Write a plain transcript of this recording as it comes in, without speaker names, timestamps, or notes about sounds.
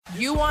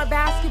You want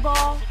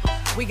basketball?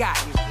 We got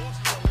you.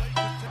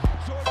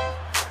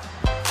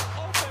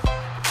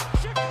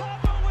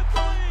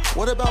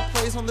 What about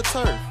plays on the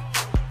turf?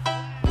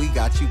 We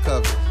got you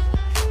covered.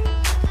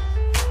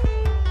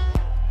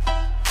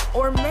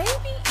 Or maybe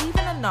even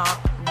a knock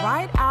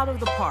right out of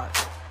the park.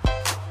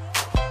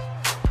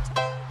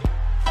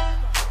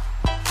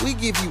 We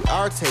give you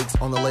our takes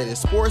on the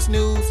latest sports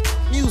news,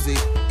 music,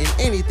 and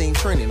anything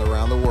trending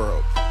around the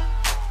world.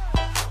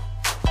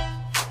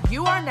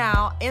 You are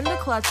now in the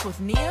clutch with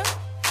Nia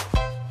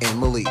And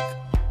Malik.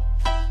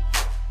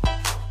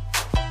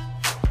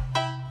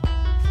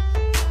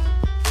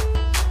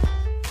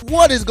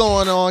 What is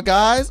going on,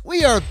 guys?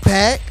 We are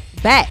back.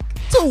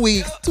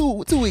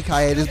 2-week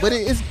hiatus, but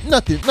it's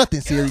nothing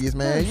serious,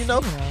 man. You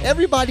know,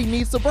 everybody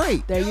needs a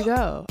break. There you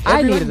go. Everybody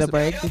I needed needs a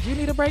break. Did you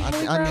need a break,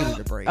 Malik I Brown?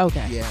 needed a break.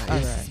 Okay. Yeah, All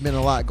it's right. been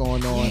a lot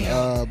going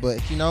on.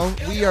 But you know,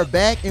 we are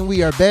back and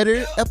we are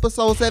better.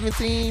 Episode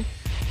 17.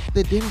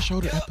 They didn't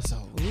show the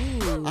episode.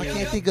 Ooh. I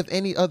can't think of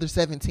any other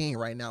 17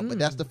 right now, but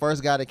that's the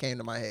first guy that came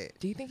to my head.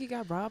 Do you think he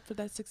got robbed for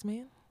that 6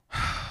 man?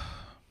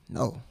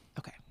 No.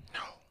 Okay. No.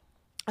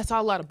 I saw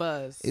a lot of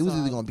buzz. It was so-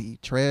 either going to be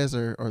Trez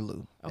or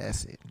Lou. Okay.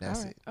 That's it. That's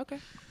All right. it. Okay.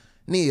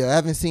 Nia, I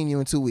haven't seen you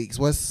in 2 weeks.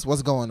 What's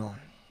going on?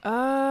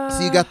 So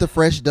you So got the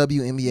fresh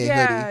WNBA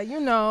yeah, hoodie. you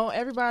know,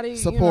 everybody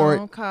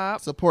Support- cop.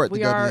 Support the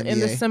We WNBA. are in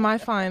the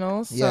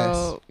semifinals,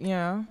 so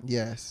yeah,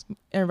 Yes.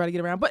 everybody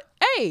get around. But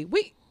hey,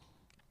 we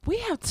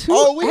have two.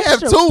 Oh, we have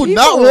extra two, people.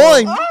 not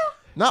one.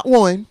 Not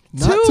one.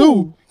 Not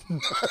two.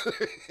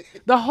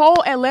 The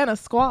whole Atlanta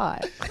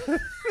squad,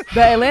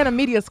 the Atlanta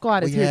media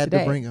squad is We here had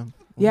today. to bring them.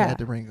 We Yeah. had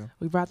to bring them.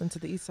 We brought them to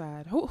the east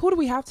side. Who do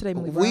we have today,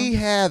 Malik Brown? We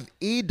have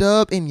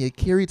E-Dub and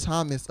Yakiri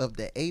Thomas of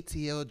the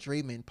ATL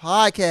Dreaming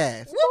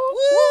podcast.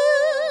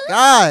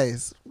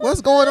 Guys,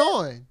 what's going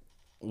on?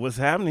 What's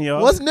happening,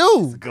 y'all? What's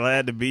new?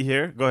 Glad to be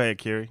here. Go ahead,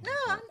 Kiri. No,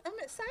 I'm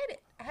excited.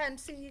 I hadn't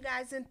seen you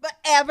guys in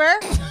forever.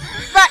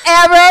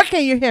 Forever.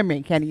 Can you hear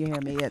me? Can you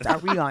hear me? Yes. Are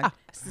we on?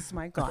 Is this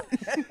mic on?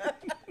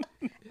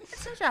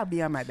 So I'll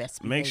be on my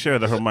best. Make sure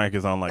that her mic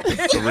is on like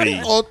 3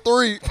 On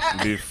 3.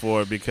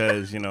 before,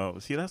 because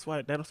see that's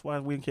why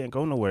we can't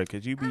go nowhere,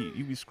 because you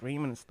be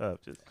screaming and stuff.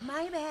 Just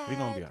My bad. we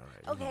gonna be all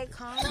right. Okay,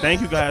 calm.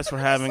 Thank you guys for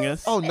having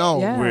us. Oh, no.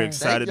 Yeah. We're Thank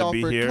excited Thank y'all to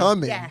be for here.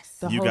 coming. Yes.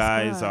 The You whole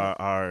guys squad.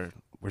 are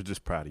we're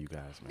just proud of you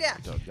guys, man.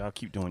 Yeah. Y'all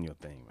keep doing your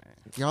thing, man.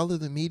 Y'all are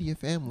the media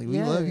family. We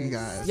love you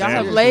guys. Y'all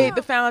have Seriously. laid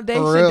the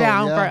foundation For real,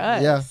 down yeah, for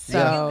us. yeah,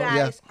 So You yeah.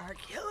 guys are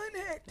killing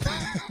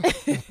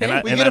it.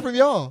 And We get it from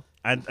y'all.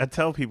 I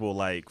tell people,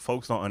 like,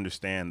 folks don't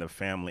understand the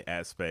family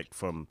aspect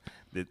from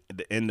the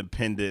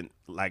independent,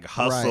 like,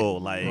 hustle,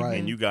 Right, like, right.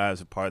 and you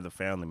guys are part of the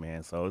family,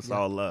 man. So it's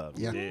all love.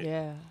 Yeah.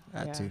 yeah,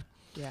 Had yeah, to.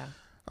 yeah.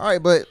 All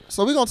right, but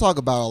so we're going to talk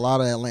about a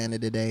lot of Atlanta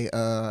today.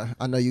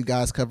 I know you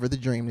guys covered the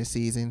Dream this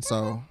season,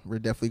 so we're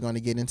definitely going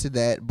to get into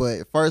that.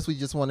 But first, we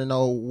just want to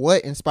know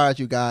what inspired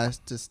you guys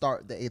to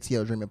start the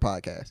ATL Dreaming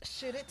podcast.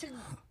 Shoot it to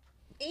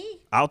E.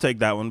 I'll take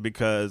that one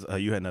because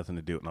you had nothing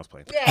to do, and I was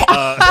playing.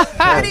 Yeah.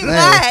 Pretty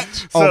man.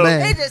 much. Oh, So- man.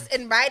 They just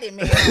invited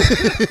me.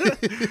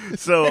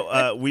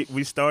 So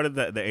we started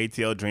the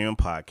ATL Dreaming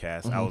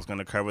podcast. Mm-hmm. I was going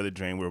to cover the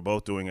dream. We were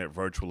both doing it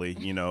virtually,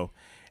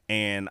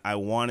 and I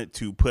wanted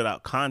to put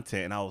out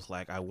content, and I was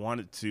like, I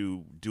wanted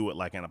to do it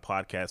like in a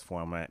podcast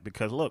format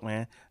because, look,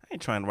 man, I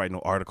ain't trying to wring no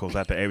articles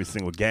after every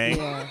single game.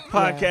 Yeah,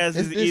 Podcast is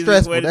It's the easiest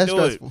stressful. way to That's do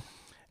stressful. it.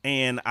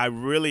 And I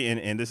really,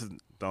 and this is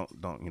I'm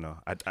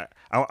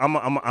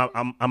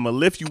gonna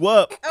lift you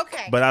up,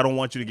 Okay. but I don't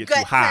want you to get Gut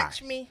too high.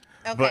 punch me.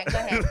 Okay, But go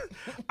ahead.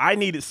 I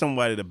needed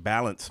somebody to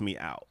balance me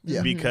out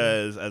Yeah.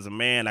 because as a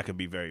man, I can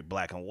be very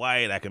black and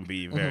white. I can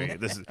be very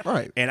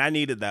Right. and I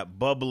needed that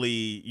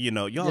bubbly.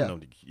 Y'all Yeah. know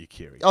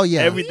Yakiri. Oh,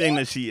 yeah. everything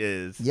that she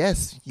is.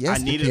 Yes. Yes.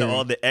 I needed Yakiri.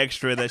 all the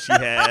extra that she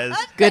has.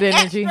 Good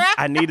energy.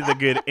 I needed the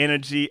good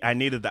energy. I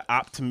needed the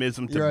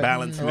optimism to Right.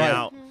 balance me Right.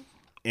 out.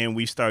 And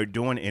we started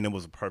doing it, and it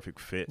was a perfect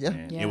fit. Yeah.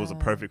 Man. It was a Yeah.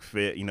 perfect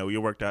fit. We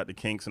worked out the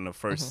kinks in the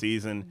 1st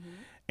season,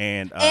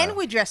 and And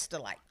we dressed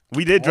alike.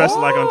 we did dress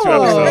like on 2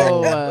 Oh.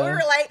 episodes. We were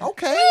like,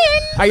 Okay.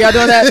 Are y'all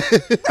doing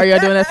that? Are y'all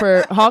doing that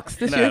for Hawks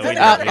this No, year? we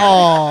didn't.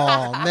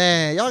 Oh,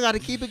 man. Y'all got to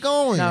keep it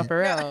going. No, for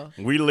real.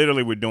 We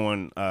literally were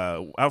doing,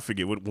 I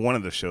forget, what one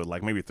of the shows,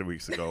 like maybe 3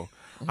 weeks ago.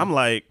 I'm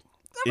like,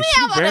 is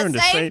she have on wearing the the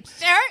same?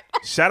 same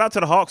shirt. Shout out to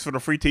the Hawks for the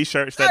free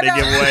T-shirts that they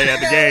give away at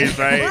the games,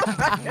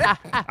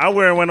 right? I'm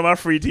wearing one of my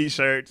free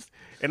T-shirts,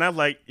 and I'm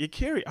like,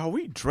 Yakiri, are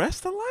we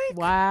dressed alike?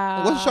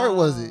 Wow. What shirt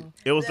was it?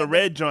 It was the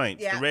red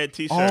joints, Yeah. the red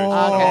T-shirts.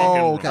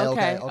 Oh, Okay.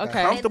 okay.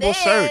 Okay. Comfortable And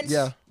then shirts.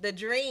 Yeah. The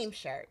dream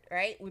shirt,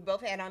 right? We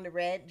both had on the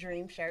red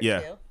dream shirt Yeah.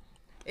 too.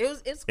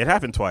 It's It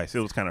happened twice. It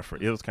was kind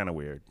of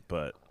weird,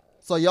 but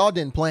So y'all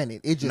didn't plan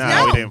it. It just no,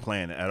 happened. we didn't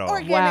plan it at all.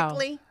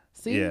 organically.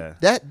 See? Yeah.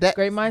 That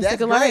Great minds that's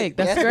think alike.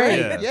 That's great.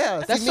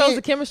 Yeah. That See, shows me-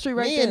 the chemistry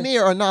right Me there. and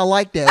Nia are not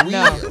like that.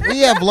 No. We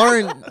have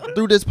learned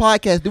through this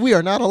podcast that we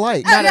are not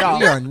alike. Not at all.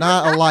 We are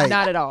not alike.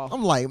 Not at all.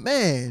 I'm like,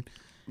 man.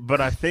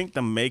 But I think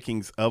the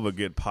makings of a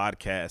good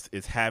podcast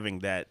is having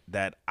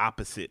that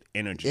opposite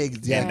energy.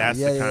 Exactly. And that's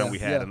Yeah, the kind yeah, we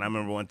had. yeah. And I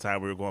remember one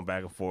time we were going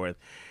back and forth,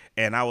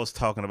 And I was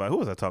talking about, who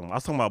was I talking about? I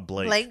was talking about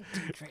Blake. Blake.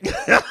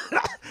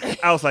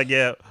 I was like,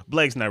 yeah,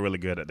 Blake's not really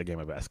good at the game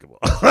of basketball.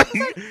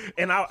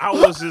 And I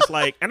was just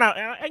like, and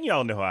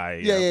y'all know how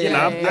I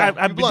am.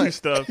 I do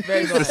stuff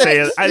to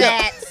say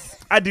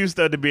I do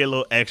stuff to be a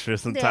little extra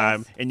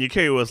sometimes. Yes. And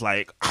Yakira was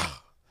like,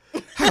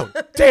 how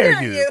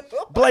dare you?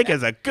 Blake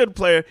is a good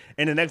player.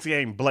 And the next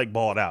game, Blake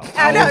balled out.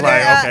 I was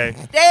like,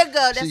 okay. There you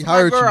go. That's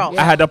my girl.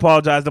 I had to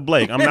apologize to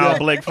Blake. I'm now a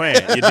Blake fan.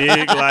 You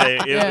dig?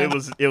 Like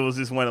it was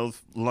just one of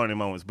those learning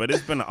moments. But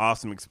it's been an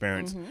awesome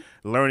experience,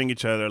 learning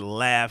each other,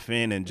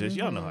 laughing, and just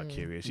y'all know how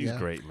Kiri is. She's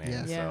great,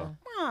 man. Yeah. So.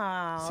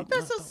 Oh,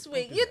 that's so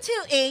sweet. You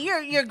too, and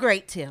you're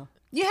great too.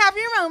 You have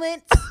your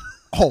moments.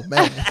 Oh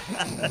man.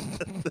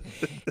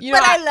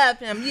 But I love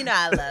him. You know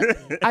I love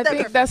him. I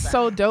think that's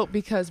so dope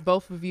because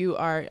both of you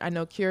are. I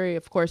know Kiri,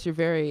 of course, you're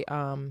very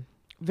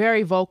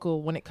very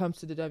vocal when it comes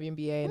to the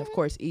WNBA, and of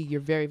course, E,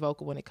 you're very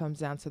vocal when it comes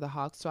down to the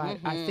Hawks. So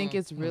I think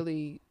it's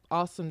really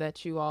awesome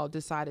that you all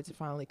decided to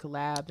finally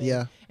collab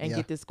and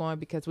get this going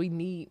because we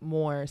need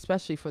more,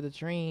 especially for the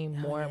Dream,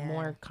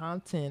 more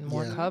content,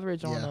 more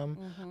coverage on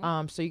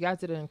them. So you guys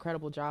did an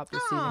incredible job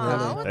this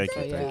season. Thank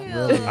you.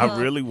 Really. I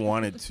really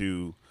wanted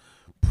to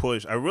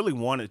push. I've been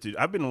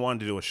wanting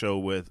to do a show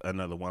with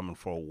another woman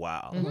for a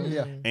while.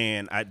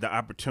 And the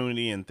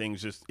opportunity and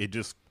things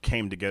just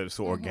came together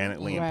so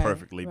organically and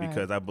perfectly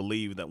because I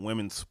believe that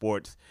women's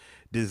sports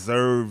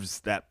deserves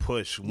that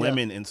push.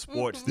 Women in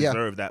sports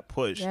deserve that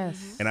push.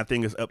 Yes. And I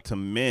think it's up to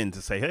men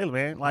to say, hey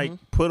man, like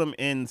put them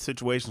in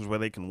situations where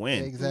they can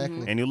win.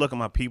 Exactly. And you look at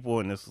my people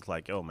and this is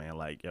like, yo man,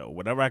 like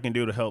whatever I can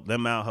do to help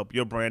them out, help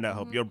your brand out,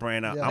 help your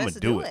brand out, I'm gonna Let's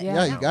do do it. it.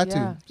 Yeah, you got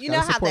to. You know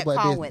how that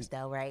call went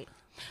though, right?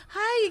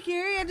 Hi,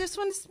 Yakiri. I just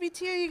wanted to speak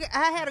to you.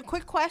 I had a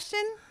quick question.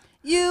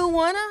 You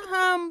want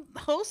to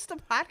host a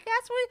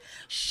podcast with?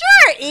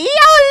 Sure, E.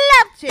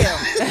 I would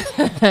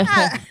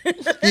love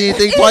to. You didn't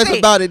think twice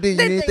about it, did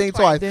you? You didn't think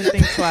twice. Didn't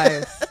think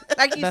twice.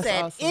 Like you That's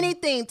said, awesome.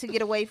 anything to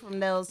get away from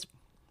those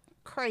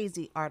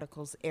crazy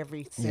articles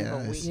every single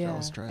Yeah, it's week. so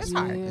stressful. It's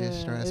hard. It's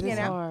stressful. It is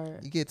You know?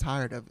 hard. You get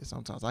tired of it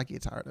sometimes. I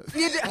get tired of it.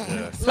 You do-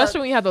 Especially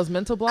when you have those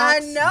mental blocks. I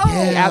know.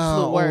 The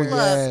absolute worst.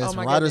 Yes. Oh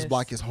my Writer's goodness.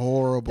 block is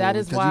horrible. That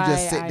is because you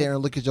just why sit I- there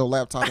and look at your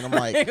laptop and I'm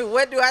like,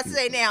 What do I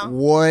say now?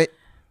 what?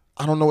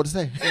 I don't know what to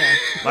say.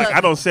 Like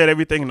I don't said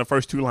everything in the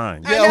first 2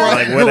 lines. I know.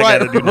 Like what I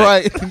gotta do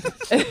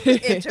next. right.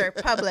 Enter,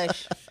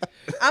 publish.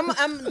 I'm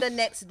the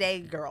next day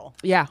girl.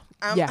 Yeah.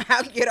 I'll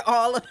get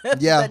all of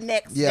Yeah. the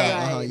next Yeah, day.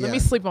 uh-huh, Let me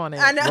sleep on it.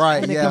 I know. Right.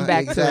 And then Yeah. come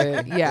back exactly. to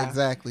it. Yeah.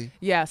 Exactly.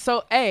 Yeah.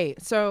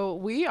 So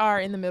we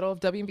are in the middle of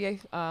WNBA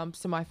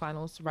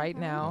semifinals right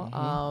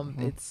now.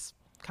 It's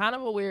kind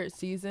of a weird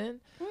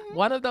season.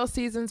 One of those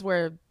seasons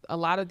where a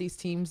lot of these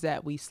teams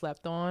that we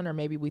slept on, or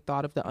maybe we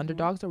thought of the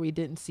underdogs, or we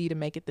didn't see to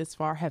make it this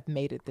far, have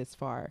made it this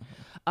far.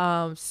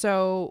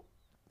 So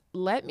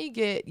let me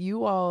get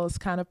you all's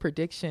kind of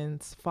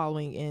predictions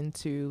following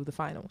into the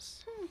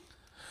finals.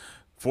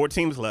 4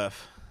 teams left.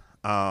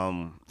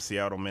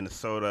 Seattle,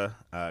 Minnesota,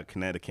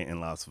 Connecticut, and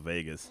Las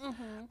Vegas.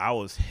 I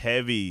was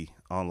heavy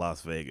on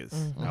Las Vegas.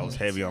 I was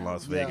heavy on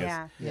Las Vegas.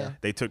 Yeah. Yeah.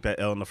 They took that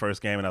L in the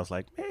first game, and I was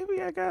like,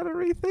 maybe I gotta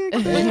rethink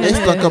They things.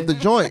 stuck up the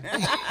joint.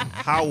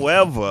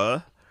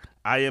 However,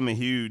 I am a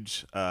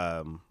huge.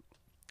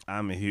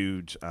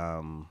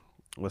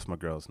 What's my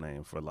girl's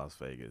name for Las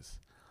Vegas?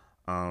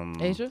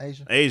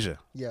 Asia? Asia.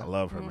 Yeah. I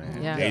love her,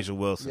 man. Yeah. Asia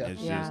Wilson Yeah. is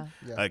Yeah.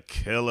 just a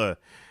killer.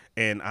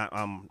 And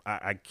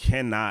I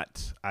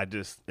cannot.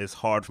 It's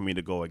hard for me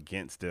to go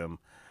against them.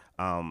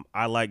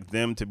 I like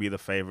them to be the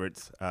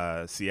favorites.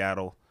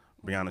 Seattle,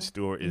 Breanna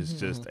Stewart is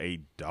just a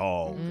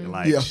dog.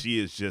 Like Yeah. she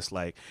is just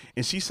like,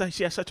 and she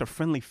has such a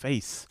friendly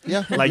face.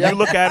 Yeah. Like Yeah. you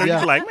look at her, Yeah.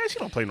 you're like, man, she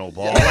don't play no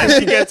ball. Like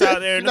she gets out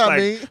there and You know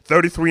it's what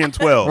I like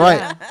 33-12.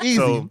 Right. Easy.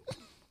 So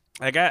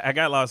I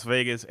got Las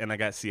Vegas and I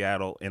got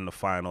Seattle in the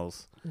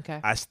finals.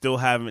 Okay. I still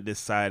haven't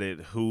decided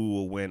who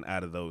will win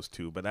out of those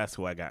two, but that's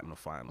who I got in the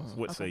finals.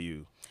 What say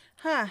you?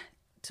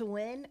 To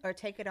win or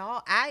take it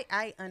all,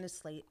 I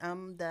honestly,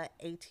 I'm the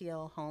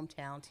ATL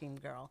hometown team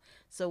girl.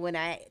 So when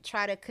I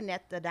try to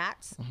connect the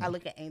dots, I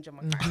look at Angel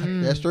McCarthy.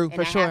 That's true. And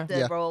I sure. have to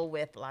Yeah. roll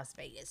with Las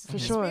Vegas. For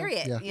sure.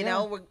 Period. Yeah. You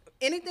know,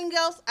 anything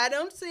else I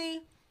don't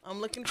see,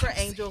 I'm looking for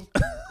Angel.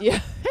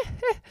 Yeah.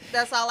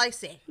 That's all I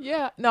see.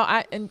 Yeah, no,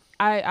 I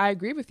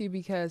agree with you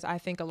because I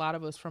think a lot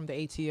of us from the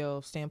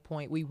ATO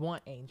standpoint, we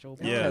want Angel.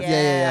 Yeah. because,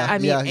 Yeah. I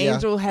mean, yeah.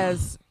 Angel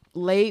has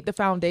laid the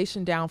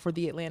foundation down for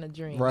the Atlanta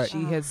Dream. Right.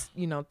 She has,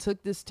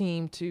 took this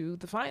team to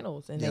the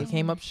finals and they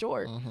came up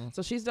short.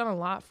 So she's done a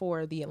lot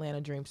for the Atlanta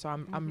Dream. So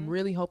I'm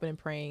really hoping and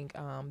praying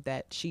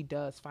that she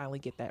does finally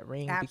get that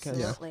ring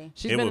Absolutely. because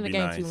she's It been would in the be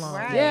game nice. too long.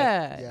 Right.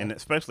 Yeah. And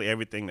especially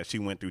everything that she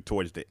went through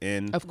towards the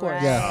end. Of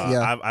course. Right.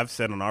 Yeah. I've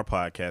said on our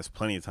podcast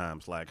plenty of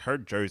times, like her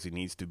jersey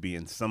needs to be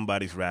in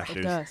somebody's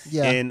rafters does.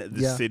 Yeah. in the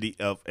Yeah. city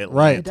of Atlanta.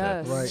 Right. It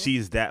does. Right.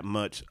 She's that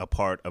much a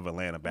part of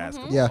Atlanta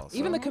basketball. Yeah. So.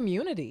 Even the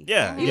community.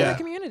 Yeah, Even yeah. the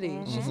community.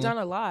 She's done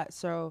a lot.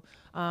 So,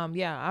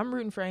 I'm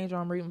rooting for Angel.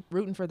 I'm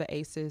rooting for the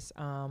Aces.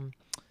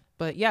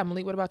 But yeah,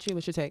 Malik, what about you?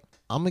 What's your take?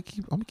 I'm gonna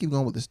keep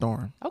going with the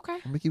Storm. Okay.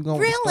 I'm gonna keep going.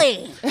 With the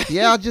Really? Storm.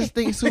 Yeah, I just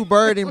think Sue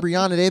Bird and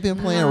Brianna, they've been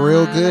playing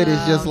real good.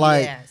 It's just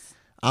like Yes.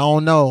 I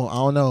don't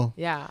know.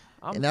 Yeah.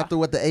 And after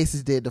what the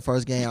Aces did the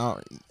first game, I'm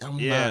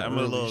not I'm a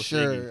really little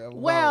sure shaky. about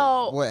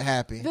Well, what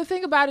happened. The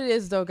thing about it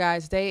is, though,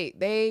 guys, they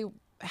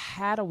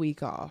had a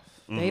week off.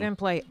 They didn't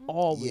play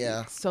all week.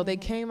 Yeah. So they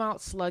came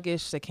out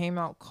sluggish. They came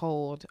out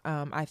cold.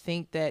 I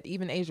think that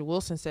even Asia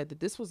Wilson said that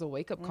this was a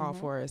wake-up call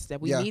for us,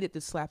 that we Yeah. needed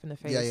this slap in the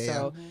face. Yeah.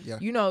 So, Yeah.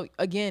 you know,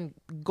 again,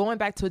 going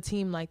back to a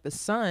team like the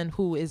Sun,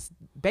 who is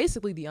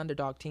basically the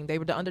underdog team. They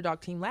were the underdog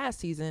team last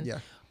season.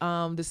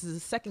 Yeah. This is the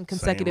second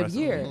consecutive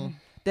wrestling. year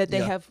that they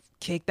Yeah. have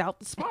kicked out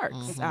the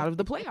Sparks out of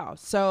the playoffs.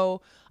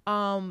 So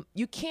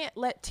you can't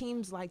let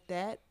teams like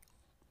that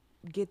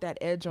get that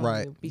edge on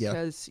Right, you yeah.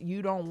 because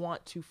you don't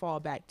want to fall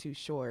back too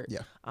short. Yeah.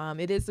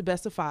 It is the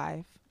best of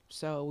 5,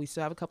 so we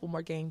still have a couple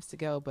more games to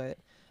go. But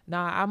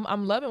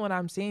I'm loving what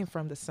I'm seeing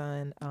from the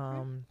Sun.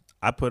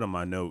 I put on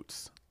my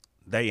notes.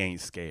 They ain't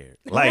scared.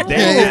 Like They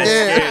they ain't ain't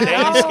scared. scared. They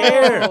ain't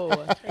scared.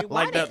 Oh.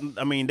 Like that.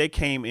 I mean, they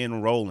came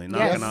in rolling,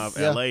 knocking Yes. off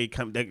Yeah. LA,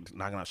 they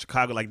knocking off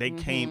Chicago. Like they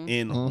came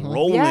in Yeah,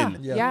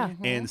 rolling. yeah.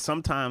 And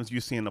sometimes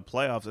you see in the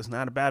playoffs, it's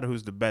not about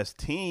who's the best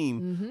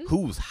team,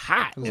 who's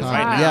hot. Who's And hot.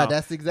 right now, Yeah,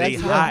 that's exactly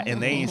they right. hot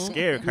and they ain't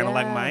scared. Kind of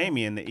like Yeah.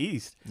 Miami in the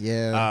East.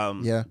 Yeah.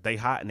 Yeah. They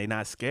hot and they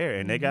not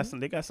scared, and they got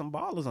some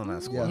ballers on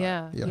that squad.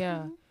 Yeah, Yeah.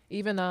 yeah.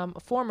 Even a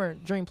former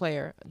Dream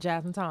player,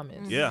 Jasmine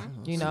Thomas. Yeah.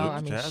 You know, Salute I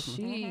to mean, Jasmine.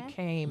 she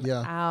came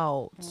Yeah.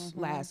 out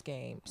last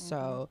game.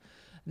 So,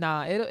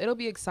 it'll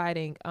be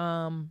exciting.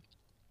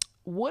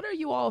 What are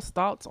you all's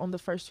thoughts on the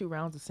first 2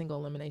 rounds of single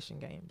elimination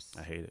games?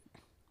 I hate it.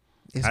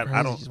 It's I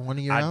crazy. don't. Just one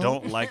of your I own.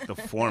 don't like the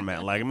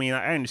format. Like, I mean,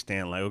 I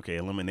understand. Like, okay,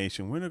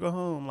 elimination, winner go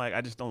home. Like,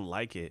 I just don't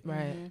like it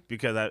Right.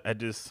 because I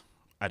just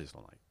don't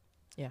like it.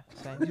 Yeah.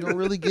 Same. You don't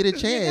really get a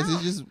chance.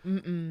 It's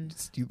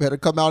just you better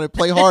come out and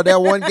play hard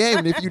that one game.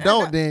 And if you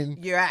don't, then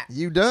You're out.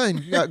 you done.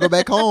 You got to go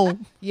back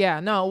home. Yeah.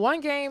 No, one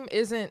game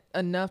isn't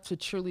enough to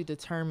truly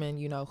determine,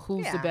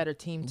 who's the Yeah. better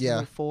team to Yeah.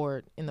 move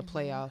forward in the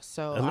playoffs.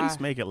 So At least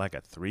make it like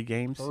a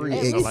 3-game Three,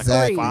 series. or like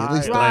exactly. a 5. At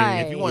least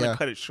Like, if you want to Yeah.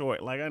 cut it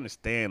short, like I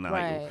understand, like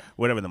Right.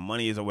 whatever the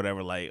money is or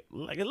whatever. Like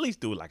at least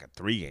do it like a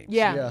 3-game.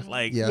 Yeah. Yeah.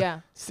 Like Yeah. Yeah.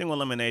 single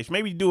elimination.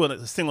 Maybe do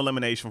a single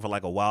elimination for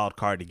like a wild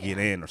card to get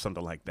in or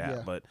something like that.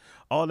 Yeah. But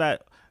all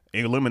that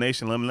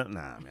elimination, nah,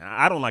 man.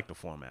 I don't like the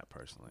format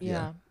personally.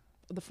 Yeah.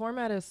 The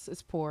format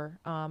is poor.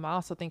 I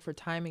also think for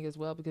timing as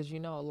well, because a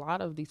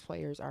lot of these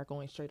players are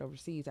going straight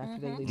overseas after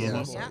they leave the Yeah.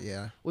 bubble,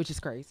 Yeah. which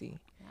is crazy.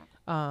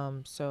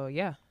 So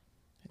yeah,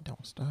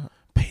 Don't stop.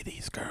 Pay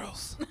these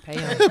girls. pay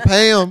them.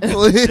 Pay them,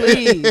 please.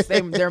 Please,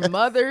 they're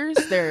mothers.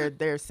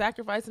 They're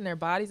sacrificing their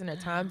bodies and their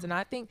times, and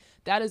I think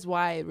that is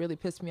why it really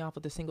pissed me off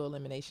with the single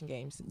elimination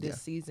games this Yeah.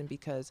 season,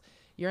 because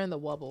you're in the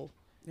wobble.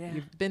 Yeah.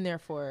 You've been there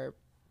for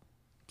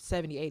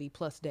 70, 80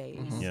 plus days.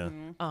 Yeah.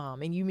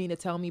 And you mean to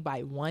tell me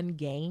by one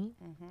game,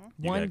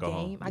 You one gotta go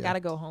home. game, I Yeah. gotta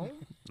go home?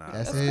 Nah,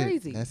 That's That's it.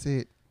 crazy. That's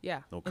it.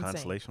 Yeah. no insane.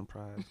 consolation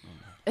prize.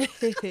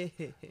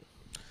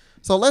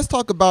 So let's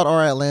talk about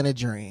our Atlanta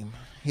Dream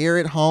here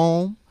at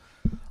home.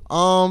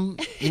 Start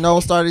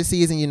of the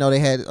season, they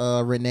had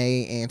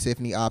Renee and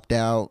Tiffany opt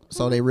out,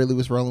 so they really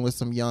was rolling with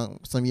some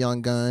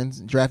young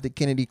guns. Drafted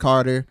Kennedy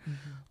Carter.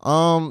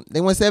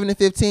 They went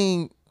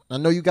 7-15. I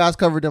know you guys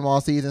covered them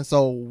all season.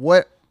 So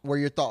what were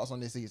your thoughts on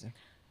this season?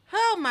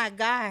 Oh my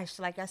gosh.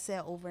 Like I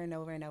said over and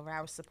over and over, I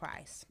was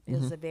surprised. It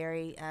was a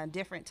very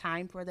different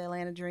time for the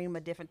Atlanta Dream, a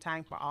different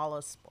time for all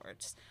of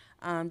sports.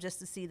 Just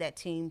to see that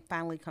team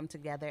finally come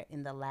together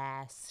in the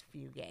last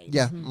few games.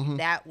 Yeah. Mhm.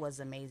 That was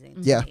amazing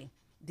to Yeah. me.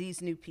 These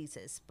new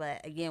pieces.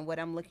 But again, what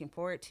I'm looking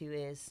forward to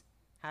is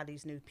how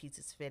these new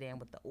pieces fit in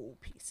with the old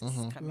pieces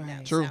coming Right.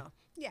 up. True. So,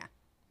 yeah.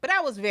 But I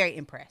was very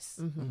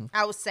impressed.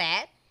 I was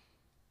sad.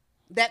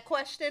 That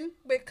question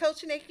with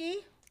Coach Nikki,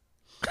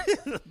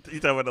 You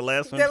talking about the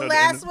last one? the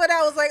last one,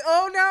 I was like,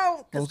 oh no.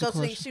 What Because was the Coach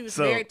Nikki, question? she was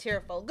So, very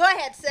tearful. Go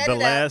ahead, set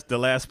it up. The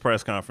last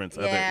press conference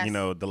of Yes.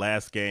 it, the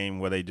last game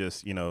where they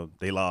just,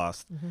 they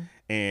lost,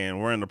 and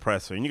we're in the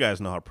presser, and you guys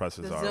know how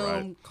pressers The are, Zoom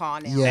right?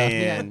 call now. Yeah.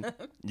 And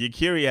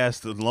Yakiri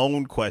asked the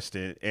lone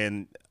question,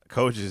 and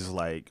Coach is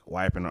like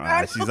wiping her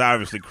eyes. She's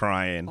obviously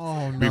crying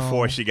Oh, no.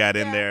 before she got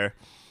in there.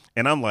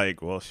 And I'm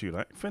like, well, shoot, I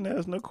ain't finna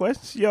ask no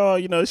questions. Y'all,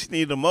 she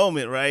needed a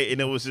moment, right? And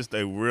it was just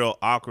a real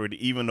awkward,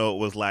 even though it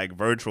was like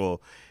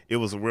virtual, it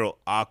was a real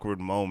awkward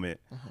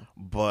moment.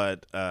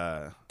 But,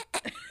 shout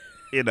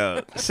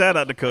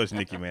out to Coach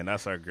Nikki, man.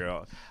 That's our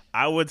girl.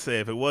 I would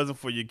say if it wasn't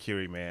for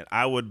Yakiri, man,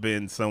 I would have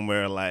been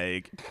somewhere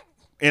like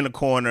in a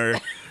corner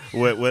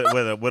with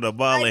a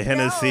bottle of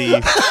Hennessy.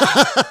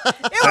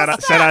 Shout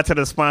out to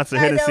the sponsor,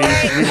 Hennessy.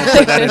 right? We're going to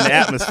put that in the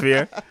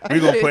atmosphere. We're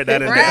going to put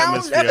that in the Brown.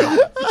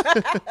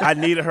 atmosphere. I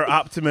needed her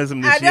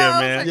optimism this I know. year,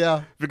 man.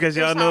 Yeah. Because It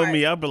y'all was know hard.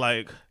 me. I'll be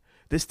like,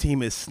 this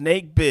team is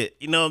snake bit.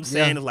 You know what I'm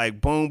saying? Yeah. It's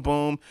like boom,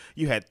 boom.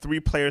 You had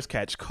 3 players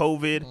catch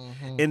COVID.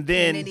 And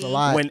then Kennedy. It's a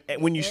lot.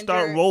 when you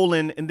start Injured.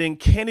 rolling and then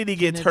Kennedy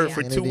gets hurt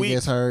for 2 Kennedy weeks.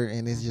 gets hurt,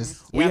 and it's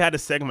just We had a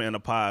segment in the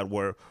pod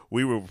where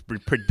we were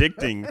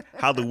predicting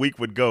how the week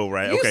would go,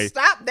 right? You Okay.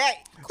 stop that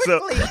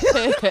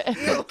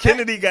quickly.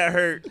 Kennedy got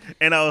hurt,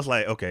 and I was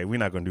like, okay, we're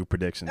not going to do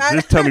predictions.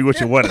 Just tell me what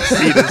you want to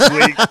see this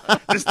week.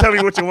 Just tell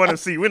me what you want to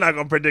see. We're not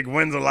going to predict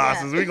wins or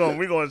losses. We're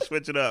going to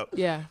switch it up.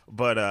 Yeah.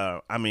 But,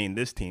 I mean,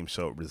 this team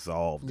showed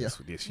resolve this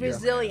year.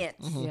 Resilience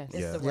Yes.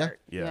 is the Yeah. word.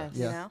 Yeah. Yes.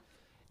 You know?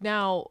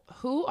 Now,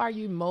 who are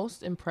you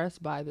most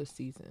impressed by this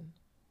season?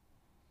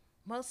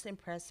 Most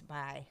impressed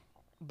by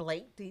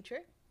Blake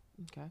Dietrich.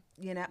 Okay.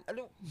 You know,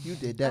 You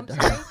did that I'm to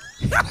sorry. her.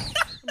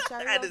 I'm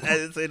sorry. I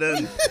didn't say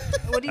nothing.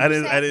 What did I you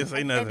didn't- say? I didn't say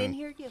I nothing. didn't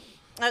hear you.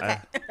 Okay.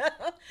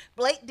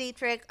 Blake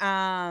Dietrich.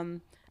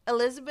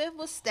 Elizabeth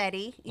was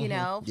steady. You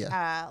know.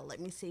 Yeah. Let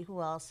me see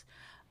who else.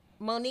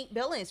 Monique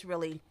Billings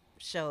really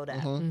showed up.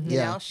 Mhm. You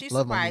Yeah. know, she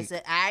Love surprised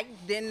Monique. it. I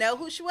didn't know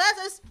who she was.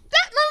 It's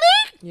that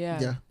Monique. Yeah.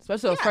 Yeah.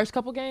 Especially those first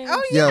couple games.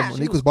 Oh Yeah, yeah.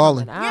 Monique was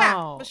balling. coming Yeah,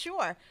 out. for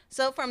sure.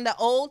 So from the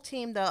old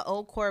team, the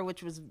old core,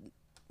 which was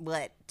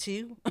what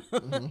 2,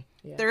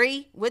 Yeah.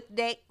 3 with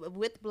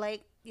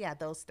Blake. Yeah,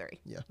 those 3.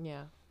 Yeah.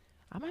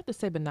 I'm gonna have to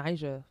say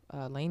Benijah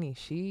Laney,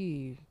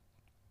 she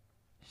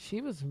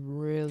was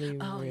really,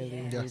 Oh,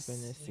 really yes.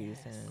 moving this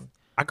season.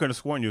 I could have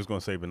sworn you was going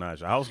to say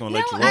Benijah. I was going to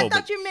No, let you I roll.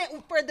 thought But you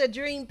meant for the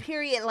dream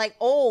period, like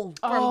old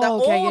from the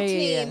Oh, okay, old yeah, yeah,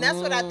 team. yeah. That's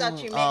what I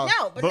thought you meant.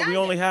 No, but we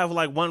only have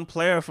like one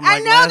player from I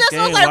like know last that's game.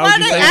 what I was like. Why Why would are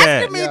you they say that?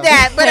 asking me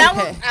that? But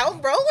I was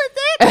roll with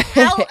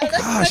it. Let's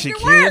Gosh, make it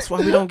Shakira, work. that's why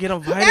we don't get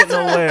invited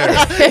nowhere.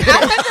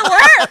 I'll make it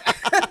work.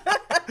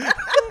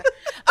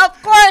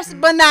 Of course, We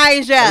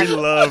Benijah.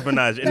 love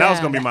Benijah. And that was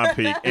going to be my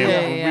pick.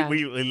 And Yeah.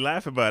 we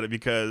laugh about it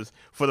because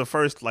for the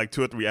first like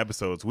 2 or 3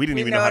 episodes, we didn't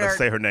even know know how to her-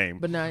 say her name.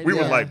 Benijah. We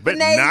was Yeah. like, But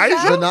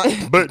Benijah? not.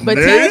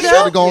 Benijah? You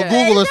should go on Yeah.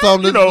 Google or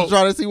something You know, to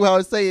try to see how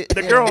to say it.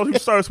 The girl who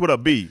starts with a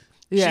B,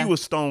 Yeah. she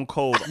was stone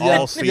cold Yeah.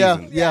 all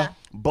season. Yeah.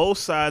 Both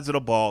sides of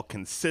the ball,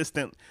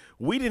 consistent.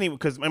 We didn't even,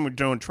 because remember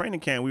during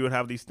training camp, we would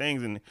have these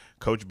things and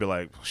coach would be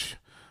like,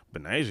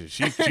 Benijah,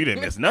 she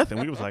didn't miss nothing.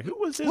 We was like, who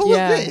was this? Who was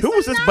Yeah. this? Who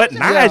was this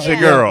Benijah Yeah.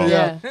 girl?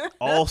 Yeah.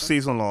 All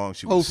season long,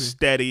 she was Hooping.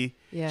 steady.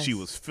 Yes. She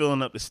was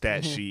filling up the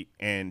stat sheet,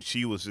 and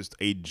she was just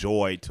a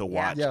joy to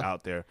watch Yeah.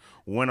 out there.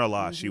 Win or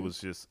loss, she was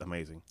just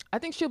amazing. I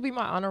think she'll be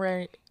my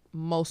honorary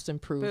most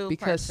improved Boo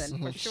because person,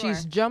 for she's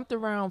sure. jumped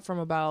around from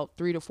about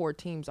 3 to 4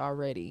 teams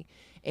already.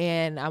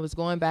 And I was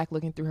going back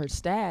looking through her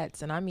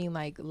stats, and I mean,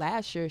 like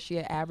last year she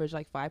had averaged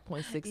like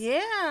 5.6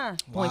 Yeah.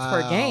 points Wow.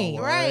 per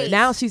game. Right.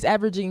 Now she's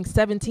averaging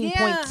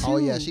 17.2. Oh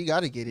yeah, she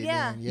got to get it.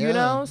 Yeah. in. You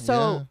know,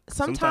 so Sometimes you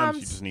sometimes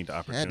just need the to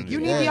opportunity. you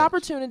do need that. the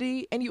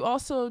opportunity, and you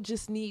also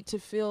just need to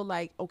feel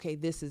like, okay,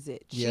 this is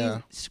it.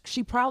 Yeah.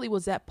 She probably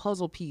was that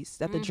puzzle piece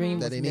that the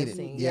dream That was they needed.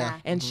 missing. Yeah.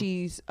 And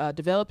she's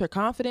developed her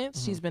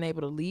confidence. She's been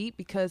able to lead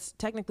because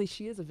technically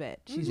she is a vet.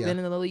 She's Yeah. been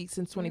in the league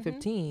since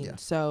 2015. Yeah.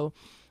 So,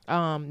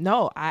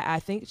 no, I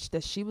think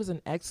that she was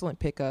an excellent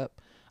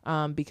pickup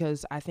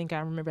because I think I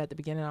remember at the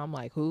beginning, I'm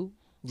like, who?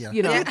 Yeah.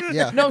 You know,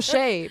 Yeah. no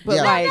shade, but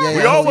Yeah. like, Yeah,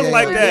 We yeah, always yeah,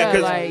 like yeah, that yeah,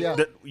 because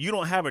like- you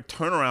don't have a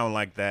turnaround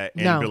like that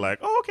and No. be like,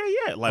 oh, okay,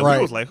 yeah. Like Right.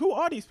 we was like, who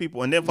are these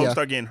people? And then folks Yeah.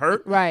 start getting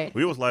hurt. Right.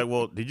 We was like,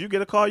 well, did you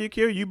get a call,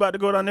 Yakira? You about to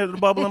go down there to the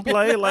bubble and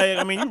play? Like,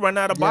 I mean, you run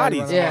out of Yeah, you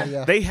bodies. run Yeah. out,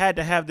 yeah. They had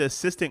to have the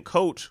assistant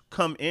coach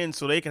come in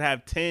so they could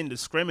have 10 to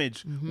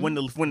scrimmage when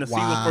the season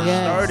Wow. first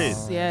Yes.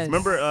 started. Yes.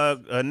 Remember,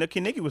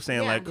 Nikki was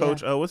saying, Yeah. like,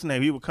 Coach, what's his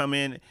name? He would come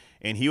in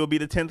and he would be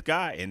the 10th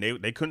guy, and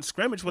they couldn't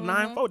scrimmage with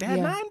 9 folks. They had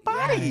Yeah. 9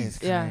 bodies.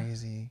 That's Yeah.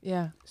 crazy.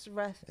 Yeah. It's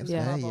rough. That's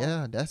Yeah. bad,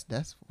 yeah.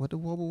 That's what the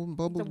wubble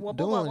bubble The wubble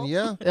doing. bubble.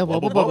 Yeah. Yeah,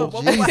 bubble,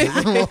 bubble. Jesus,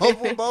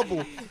 wubble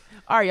bubble.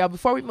 All right, y'all.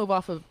 Before we move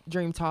off of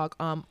Dream Talk,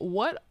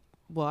 what?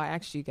 Well, I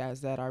asked you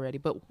guys that already,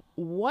 but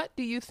what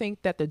do you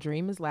think that the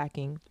Dream is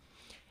lacking,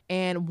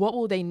 and what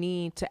will they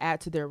need to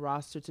add to their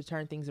roster to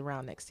turn things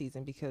around next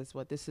season? Because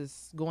this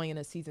is going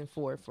into season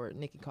 4 for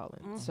Nikki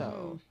Collins.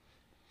 So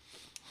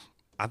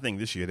I think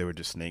this year they were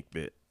just snake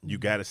bit. You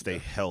got to stay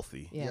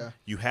healthy. yeah, Yeah.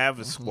 You have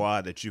a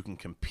squad that you can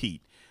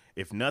compete.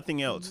 If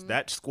nothing else,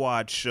 that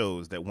squad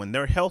shows that when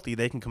they're healthy,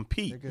 they can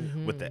compete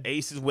with the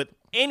aces, with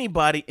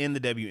anybody in the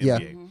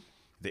WNBA.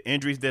 The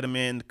injuries that them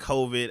in,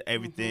 COVID,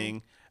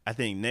 everything. I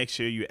think next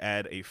year you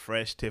add a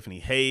fresh Tiffany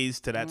Hayes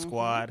to that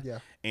squad, Yeah.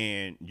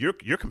 and you're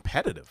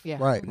competitive. yeah,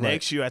 Right.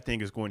 Next year, I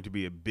think is going to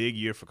be a big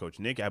year for Coach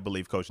Nikki. I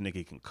believe Coach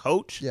Nikki can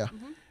coach. Yeah.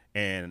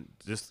 And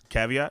just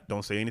caveat,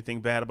 don't say anything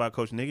bad about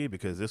Coach Nikki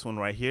because this one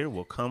right here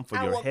will come for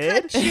I your will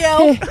head. cut you.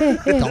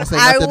 Don't say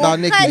I nothing will about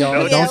Nikki, cut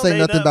y'all. you. Don't say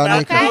nothing about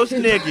Nikki. Coach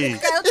Nikki.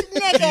 Coach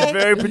Nikki. She's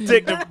very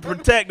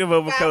protective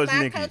over Got Coach my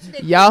Nikki. Coach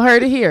Nikki. y'all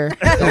heard it here.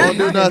 Don't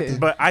do nothing.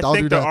 But I Don't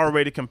think do they're nothing.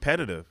 already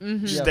competitive.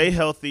 Mm-hmm. Stay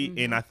healthy,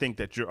 and I think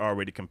that you're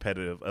already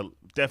competitive,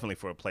 definitely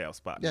for a playoff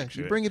spot Yeah, next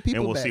you're year. bringing people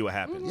and we'll back. see what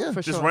happens. Yeah.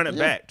 For just sure. run it Yeah.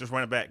 back. Just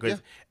run it back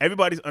because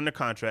everybody's under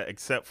contract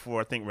except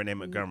for I think Renee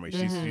Montgomery.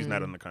 She's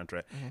not under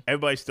contract.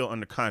 Everybody's still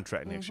under contract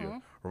next year.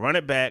 Run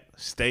it back,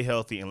 stay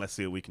healthy, and let's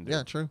see what we can do.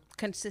 Yeah, true.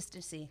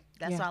 Consistency.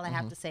 That's Yeah. all I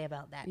have to say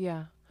about that.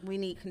 Yeah. We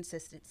need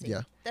consistency.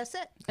 Yeah. That's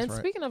it. And right.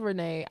 speaking of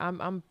Renee,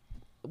 I'm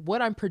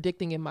what I'm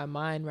predicting in my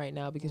mind right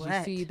now because you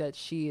What? see that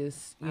she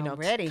is, you know,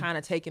 Already. kind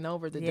of taking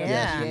over the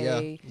Yeah.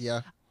 WNBA.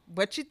 Yeah.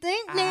 What you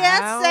think, Nia?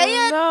 I Say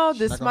don't it. know. not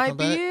This gonna might come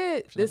be back?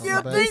 it. She's This, not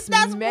gonna come this back?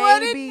 You think that's may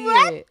what it be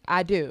was? it.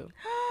 I do.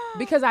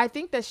 Because I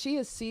think that she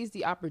has seized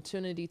the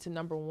opportunity to,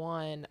 number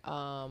one,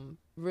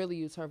 really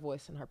use her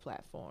voice and her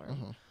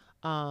platform.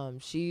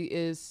 She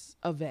is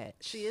a vet.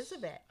 She is a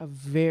vet. A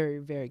very,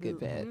 very good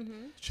vet.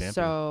 Champion.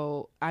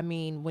 So, I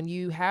mean, when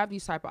you have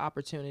these type of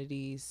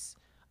opportunities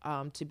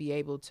to be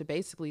able to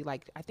basically,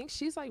 like, I think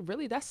she's like,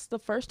 really, that's the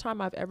first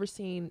time I've ever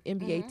seen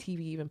NBA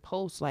TV even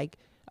post, like,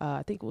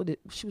 I think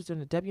she was doing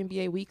the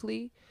WNBA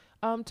Weekly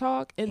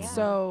talk. And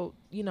so,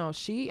 you know,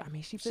 she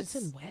fits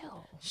in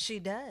well. She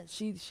does.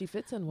 She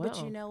fits in well.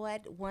 But you know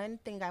what? One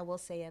thing I will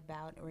say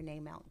about Renee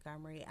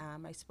Montgomery,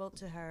 I spoke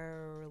to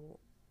her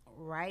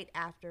right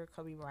after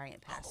Kobe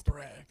Bryant passed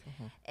away.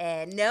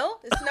 And no,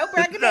 it's no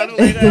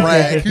braggadocious.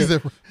 Brag. He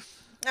said,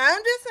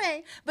 I'm just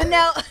saying. But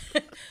no,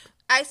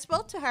 I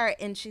spoke to her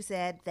and she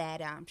said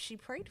that she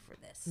prayed for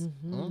this.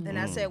 And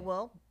I said,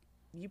 well,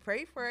 you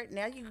prayed for it.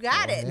 Now you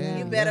got it. yeah,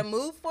 You better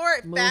move for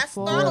it. Move Fast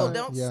forward. funnel.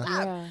 Don't Yeah.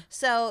 stop. Yeah.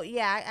 So,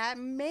 yeah, I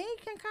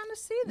can kind of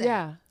see that.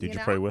 Yeah. Did you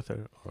know? pray with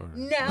her? Or?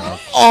 No.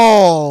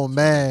 oh, I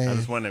man.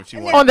 just wonder if she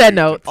On wanted that to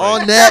note. pray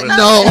On that with her.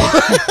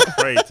 note.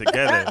 Pray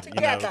together, you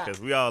know, Together. because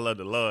we all love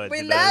the Lord. We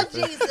you know love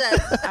what I'm saying?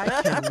 Jesus.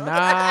 I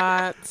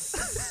cannot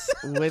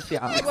with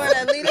y'all. You want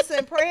to lead us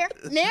in prayer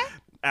now?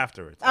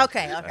 Afterwards.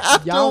 Okay.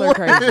 Y'all are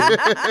crazy.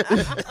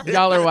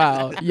 Y'all are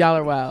wild. Y'all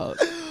are wild.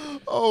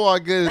 Oh my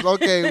goodness.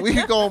 Okay, we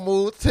gonna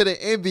move to the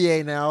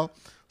NBA now.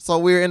 So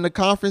we're in the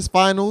conference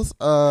finals.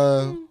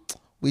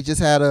 We just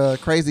had a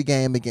crazy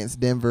game against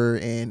Denver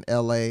and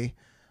LA.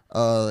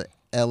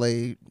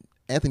 LA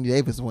Anthony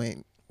Davis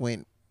went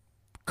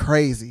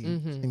crazy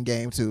in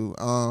game 2.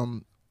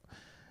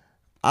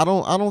 I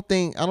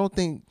don't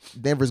think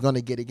Denver's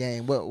gonna get a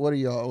game. What do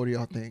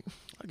y'all think?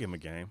 I'll give him a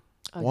game.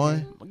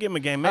 One? I'll give him a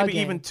game, maybe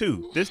game. even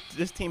 2.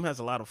 This team has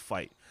a lot of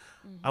fight.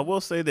 I will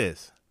say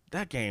this: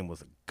 that game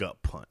was a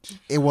gut punch.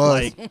 It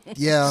was. Like,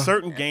 Yeah.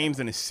 certain games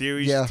in a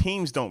series, Yeah.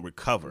 teams don't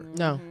recover.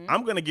 No.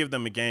 I'm gonna give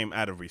them a game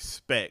out of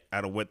respect,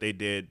 out of what they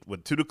did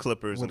to the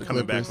Clippers With and the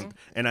coming back. Clippers.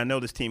 And I know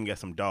this team got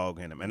some dog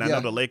in them, and I Yeah.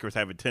 know the Lakers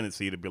have a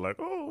tendency to be like,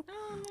 "Oh,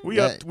 we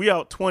That-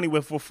 out 20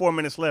 with 4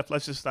 minutes left.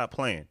 Let's just stop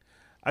playing."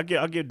 I'll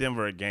give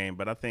Denver a game,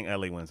 but I think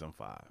LA wins on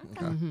 5.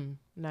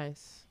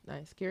 Nice.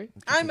 Kiri?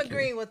 I'm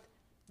agreeing with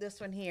this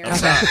one here.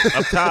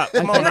 Up top.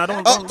 Come on, now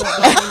don't top.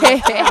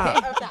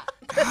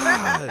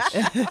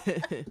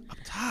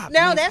 No,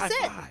 Man, that's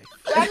high it. five.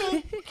 I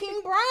mean,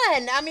 King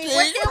Bron. I mean,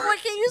 what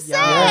can you Y'all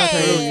are say?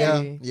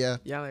 crazy. Yeah.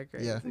 Y'all are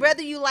crazy. Yeah.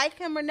 Whether you like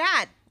him or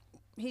not,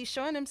 he's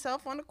showing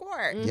himself on the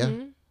court. Yeah.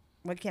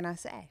 What can I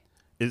say?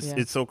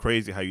 It's so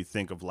crazy how you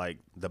think of like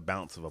the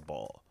bounce of a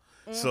ball.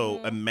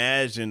 So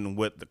imagine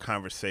what the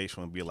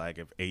conversation would be like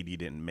if AD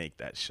didn't make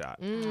that shot.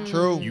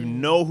 True. You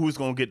know who's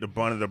gonna get the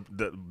brunt of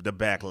the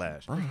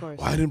backlash. Of course.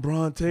 Why didn't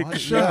Bron take the Yeah,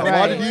 shot?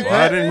 why did he?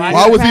 Why didn't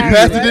Why was he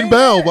passed it in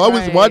bounds? Why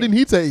Right. why didn't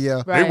he take?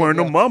 Yeah. Right. They wearing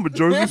no Mamba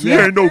jerseys. He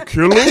ain't no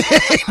killer.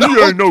 He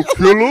ain't no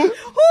killer.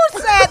 Who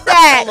said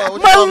that?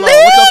 What y'all Hold on.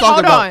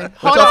 What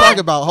Hold y'all on. talking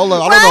about? Hold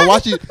on. I don't know why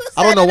she.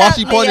 I don't know why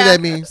she pointed at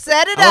me.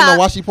 Set it I don't know up.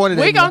 why she pointed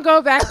at We're me. going to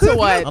go back to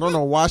what? I don't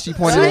know why she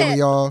pointed at me,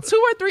 y'all. 2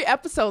 or 3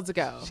 episodes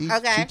ago. She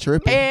Okay.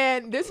 tripping.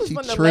 And this is She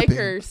when the tripping.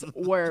 Lakers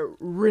were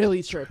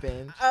really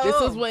tripping. This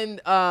is when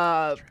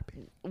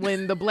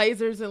the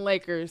Blazers and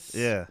Lakers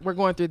Yeah. were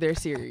going through their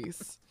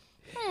series.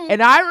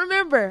 And I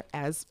remember,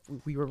 as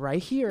we were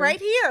right here, Right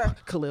here.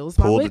 Khalil's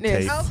my Pull the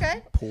witness. tape.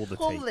 Okay. Pull the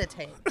Pull tape. the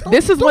tape.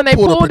 This is when they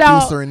pull the pulled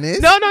out. producer in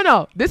this.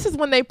 No. This is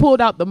when they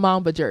pulled out the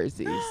Mamba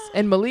jerseys.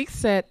 And Malik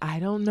said, I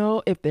don't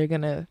know if they're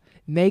going to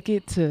make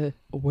it to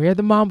wear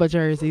the Mamba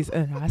jerseys.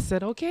 And I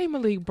said, okay,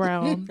 Malik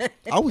Brown.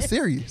 I was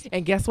serious.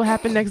 And guess what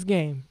happened next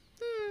game?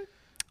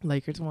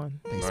 Lakers won.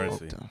 They Mercy.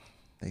 smoked them.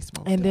 They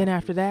smoked And them. then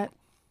after that,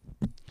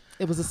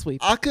 it was a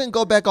sweep. I couldn't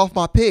go back off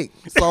my pick,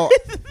 so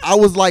I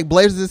was like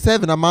Blazers in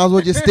 7. I might as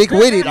well just stick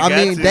with it. I got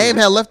mean, to. Dame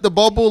had left the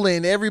bubble,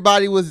 and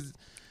everybody was.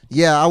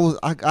 Yeah,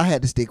 I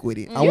had to stick with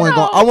it. I You wasn't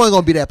know-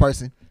 gonna be that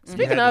person.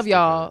 Speaking had to of stick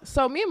y'all,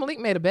 so me and Malik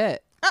made a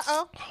bet.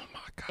 Uh-oh.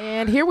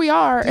 And here we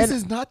are. This and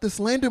is not the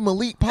Slander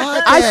Malik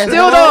podcast.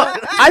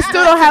 I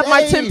still don't have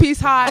my Hey, 10-piece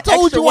high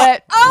told extra you I-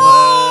 wet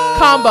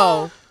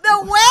combo.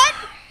 The wet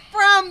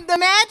from the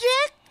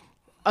Magic?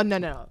 Oh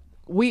no.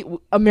 We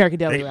American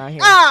Deli around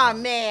here. Oh,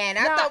 man.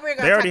 I thought we were going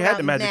to They already talk had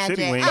the about Magic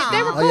City wings. Oh.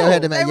 They were Oh, yeah, I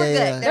had the They were good.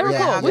 yeah, They were yeah,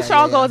 cool. yeah, We should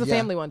all go yeah, as a yeah.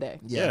 family one day.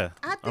 Yeah,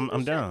 I think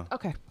I'm down.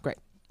 Okay, great.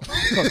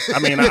 I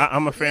mean,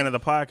 I'm a fan of the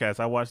podcast.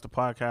 I watched the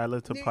podcast, I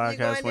listened to the You going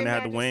podcast when in they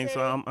had the Magic wings,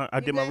 so City? I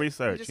did my good?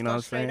 research. just You know go what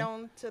I'm straight saying?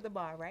 on to the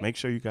bar, right? Make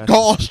sure you guys Go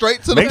on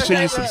straight to the. make sure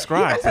you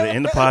subscribe to the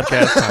end of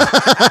podcast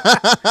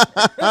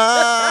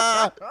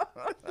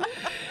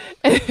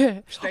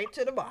time. Straight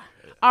to the bar.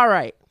 All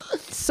right.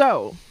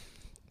 So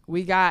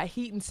we got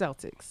Heat and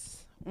Celtics.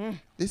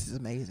 This is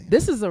amazing.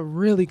 This is a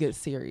really good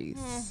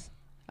series.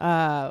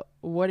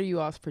 What are you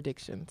all's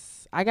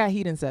predictions? I got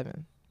Heat in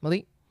 7.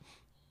 Malik?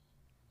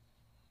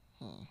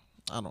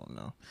 I don't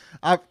know.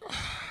 I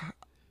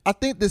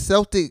think the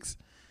Celtics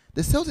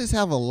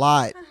have a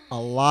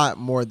lot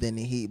more than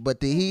the Heat, but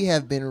the Heat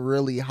have been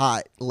really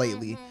hot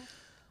lately.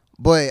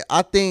 But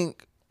I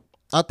think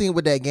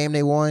with that game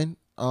they won,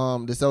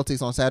 the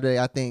Celtics on Saturday,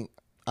 I think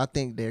I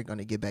think they're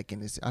gonna get back in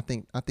this. I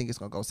think it's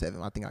gonna go 7.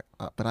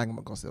 But I'm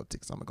gonna go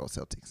Celtics. I'm gonna go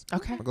Celtics.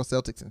 Okay. I'm gonna go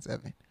Celtics in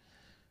 7.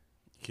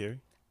 Carrie?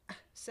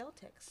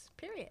 Celtics.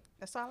 Period.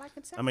 That's all I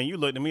can say. I mean, you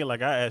looked at me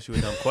like I asked you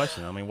a dumb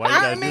question. I mean, why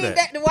you gotta do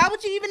that? Why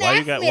would you even Why you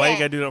ask got- me why that? you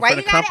gotta do that Why for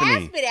the you gotta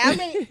company? ask me that? I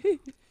mean,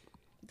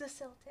 the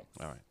Celtics.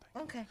 All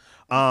right. Okay.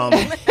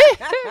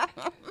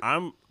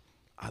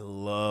 I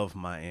love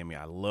Miami.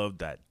 I love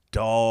that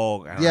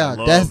dog. And Yeah, I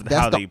love that's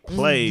how the- they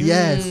play.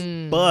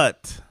 Yes.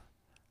 But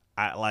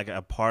I like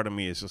a part of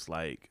me is just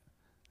like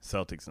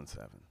Celtics in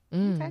 7.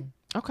 Okay.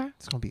 Okay.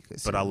 It's gonna be a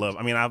good. But I series. love.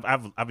 I mean,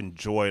 I've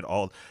enjoyed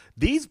all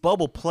these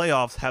bubble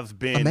playoffs. Have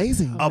been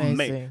Amazing.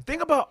 Amazing.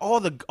 Think about all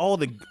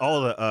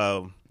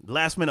the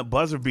last minute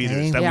buzzer beaters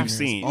Game that Yeah. we've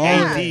seen.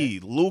 Yeah.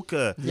 AD,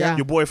 Luca, Yeah.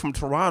 your boy from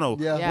Toronto.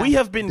 Yeah. We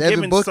have been Devin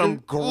given Booker. some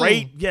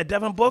great.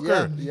 Devin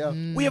Booker. Yeah.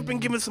 We have been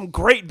given some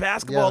great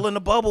basketball Yeah. in the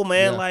bubble,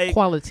 man. Yeah. Like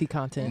Quality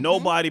content.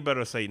 nobody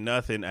better say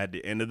nothing at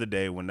the end of the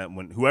day when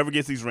whoever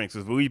gets these rings,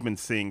 because we've been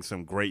seeing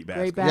some great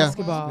Great basketball.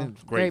 basketball. Yeah.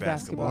 Great Great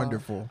basketball. basketball.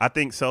 Wonderful. I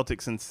think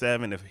Celtics in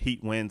 7. If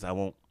Heat wins, I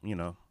won't.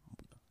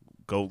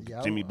 Go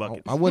Yeah, Jimmy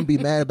buckets. I wouldn't be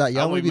mad about.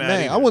 I I wouldn't be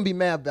mad. either. I wouldn't be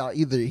mad about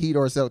either Heat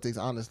or Celtics,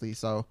 honestly.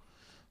 So,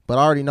 but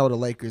I already know the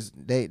Lakers.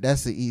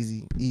 That's the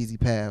easy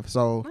path.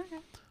 So,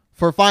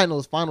 for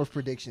finals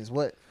predictions,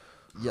 what?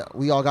 Yeah,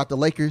 we all got the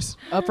Lakers.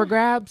 Up for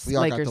grabs. We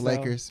all got Lakers, the though.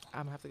 Lakers.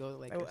 I'm gonna have to go with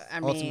the Lakers. I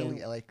mean,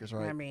 Ultimately, Lakers,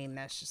 right? I mean,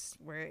 that's just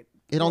where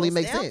It only boils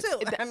makes down sense.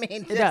 to. I mean,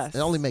 It does. It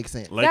only makes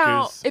sense. Lakers.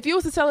 Now, if you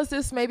was to tell us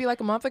this maybe like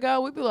a month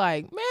ago, we'd be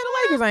like, man,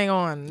 the Lakers ain't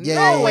going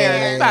Yeah, nowhere. yeah,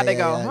 They're about to yeah,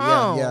 go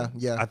yeah, home.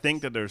 Yeah. I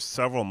think that there's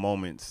several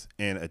moments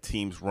in a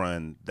team's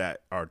run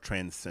that are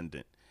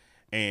transcendent,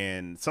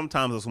 and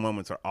sometimes those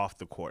moments are off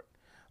the court.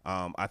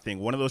 I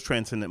think one of those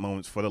transcendent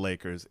moments for the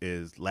Lakers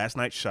is last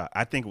night's shot.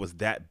 I think it was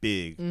that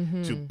big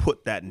to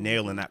put that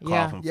nail in that Yeah.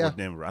 coffin Yeah. for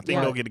Denver. I think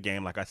Yeah. they'll get a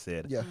game, like I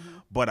said. Yeah.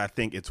 But I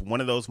think it's one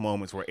of those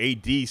moments where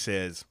AD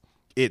says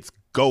it's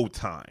go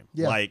time.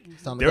 Yeah. Like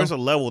It's time to there's go. a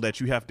level that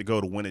you have to go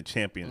to win a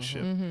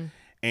championship.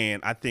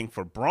 And I think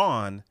for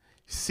Braun,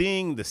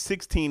 seeing the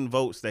 16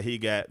 votes that he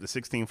got, the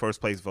 16 first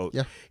place votes,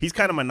 Yeah. he's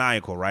kind of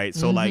maniacal, right?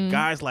 So like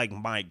guys like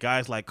Mike,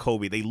 guys like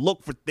Kobe, they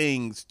look for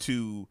things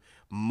to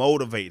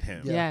motivate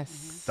him.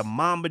 Yes. The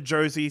Mamba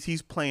jerseys,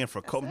 he's playing for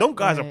Kobe. Those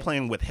guys are Right.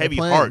 playing with They heavy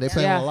playing, hearts. They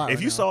playing Yeah. a lot. If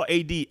right you now. saw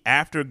AD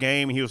after a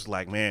game, he was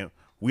like, man,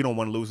 we don't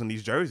want to lose in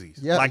these jerseys.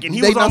 Yeah, Like, and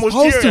he they was not almost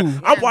supposed teary.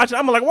 to. I'm watching.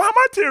 I'm like, why am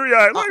I teary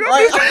eyed? Like,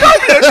 Right. I'm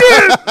Kobe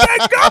again. Hey,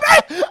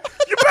 Kobe,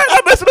 you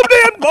better mess them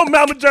damn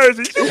Mamba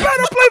jerseys. You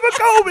better play for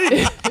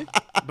Kobe.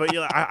 But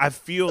yeah, I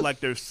feel like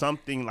there's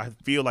something. I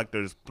feel like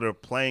they're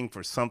playing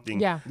for something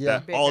Yeah.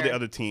 that Yeah. all the Bigger.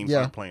 other teams Yeah.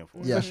 aren't playing for.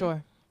 Yeah. For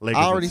sure. Lakers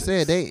I in already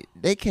 6. said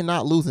they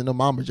cannot lose in the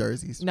Mamba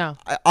jerseys. No.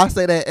 I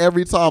say that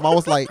every time. I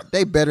was like,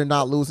 they better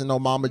not lose in no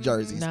Mamba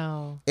jerseys.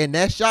 No. And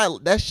that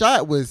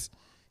shot was.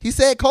 He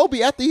said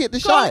Kobe after he hit the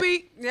shot.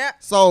 Kobe. yeah,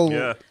 So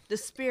Yeah. the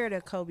spirit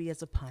of Kobe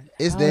is upon it.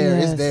 it's Oh, there.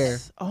 yes. It's there.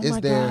 Oh it's my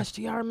there. gosh.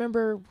 Do y'all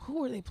remember who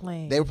were they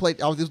playing? They were playing.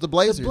 It was the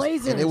Blazers. The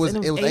Blazers. And it was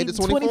 8 to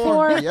 24.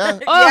 24. Yeah.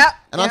 Oh, Yep.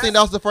 And I think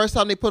that was the first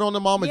time they put on the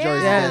Mamba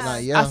jersey Yes. that night. I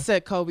Yeah.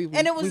 said Kobe.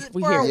 And it was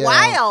we for hear a it. Yeah.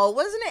 while,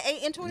 wasn't it?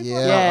 8 and 24.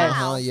 Yeah. Yeah.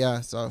 Wow.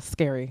 Yeah. So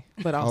Scary,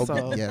 but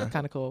also yeah.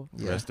 kind of cool.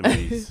 yeah. Rest in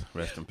peace.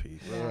 Rest in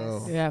peace.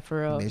 Bro, Yeah, for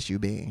real. miss you,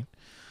 Bean.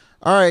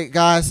 All right,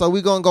 guys. So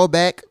we're gonna go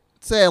back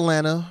to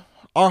Atlanta.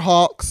 Our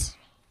Hawks.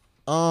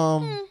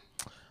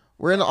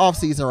 We're in the off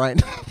season right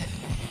now.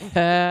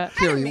 I didn't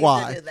Kerry, mean to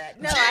why? do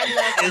that. No,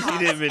 I love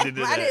She didn't mean to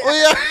do I that. didn't-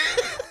 Oh,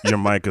 yeah. Your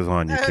mic is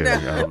on you, Kerry.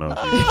 I don't know. If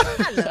you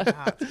I love the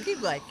Hawks.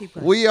 Keep going. Keep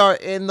going. We are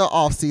in the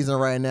off season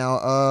right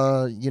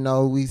now.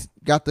 We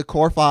got the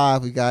core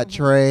 5. We got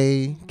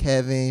Trey,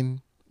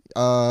 Kevin,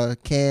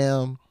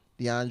 Cam,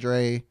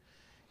 DeAndre,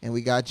 and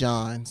we got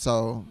John.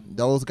 So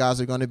those guys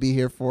are going to be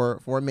here for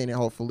a minute,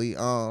 hopefully.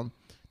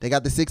 They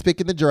got the 6th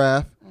pick in the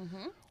draft.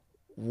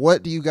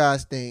 What do you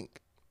guys think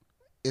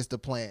is the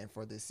plan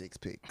for this 6th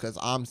pick? Because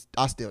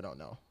I still don't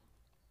know.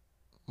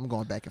 I'm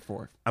going back and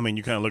forth. I mean,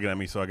 you kind of looking at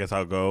me, so I guess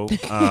I'll go.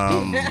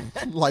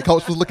 Like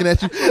Coach was looking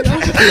at you.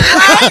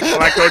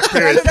 Like Coach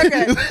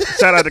Pierce.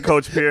 Shout out to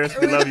Coach Pierce.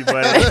 We love you,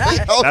 buddy.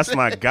 That's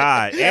my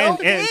guy. And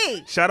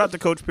Okay. shout out to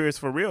Coach Pierce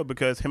for real,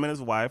 because him and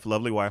his wife,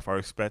 lovely wife, are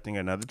expecting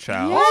another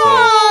child.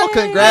 Oh,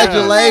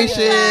 congratulations.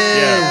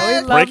 Yeah.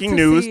 we love Breaking to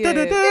news. see it.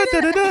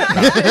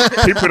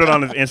 Da-da-da-da-da-da. He put it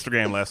on his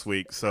Instagram last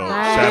week. So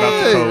shout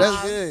out Hey, to that's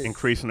Coach, good.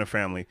 increasing the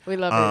family. We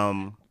love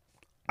it.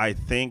 I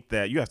think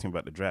that you asked me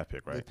about the draft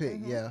pick, The right?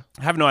 pick, yeah.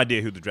 I have no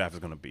idea who the draft is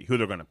going to be, who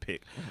they're going to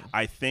pick.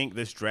 I think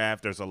this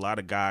draft, there's a lot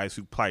of guys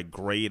who probably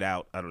grade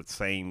out at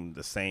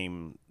the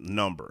same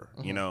number,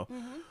 you know.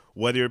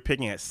 Whether you're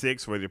picking at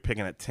 6, whether you're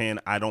picking at 10,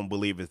 I don't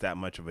believe it's that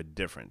much of a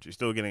difference. You're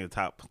still getting a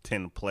top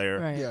 10 player.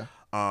 Right. Yeah.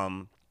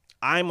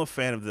 I'm a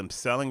fan of them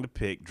selling the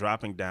pick,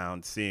 dropping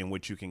down, seeing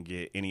what you can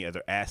get, any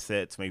other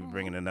assets, maybe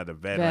bringing another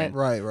veteran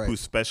Right. who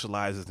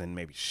specializes in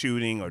maybe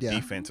shooting or Yeah.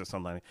 defense or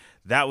something like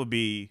that. That would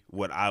be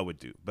what I would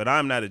do. But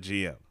I'm not a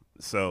GM.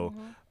 So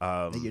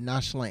And you're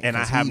not slank. And I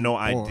 'cause have he no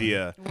boring.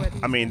 idea.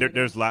 I mean,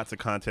 there's lots of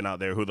content out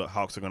there who the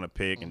Hawks are going to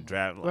pick and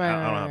draft.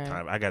 I don't have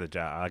time. I got a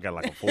job. I got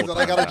like a full time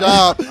I got a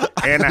job.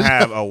 and I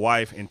have a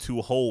wife and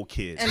 2 whole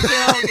kids. And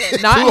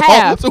children. Not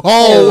half. Two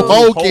whole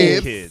Whole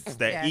kids.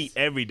 that Yes. eat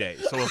every day.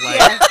 So it's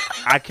like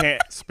I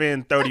can't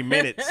spend 30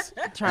 minutes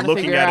Trying to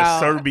looking figure at a out.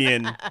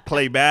 Serbian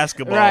play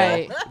basketball,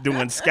 Right.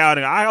 doing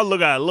scouting. I'll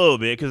look at it a little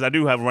bit because I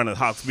do have run a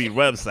Hawksbeat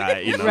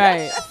website. You know,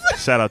 Right.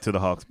 Shout out to the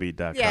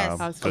Hawksbeat.com. Yes.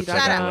 Go check it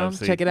out.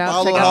 Hawksbeat.com. Check it out.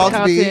 Follow Check out the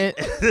Hawksbeat.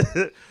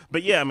 content.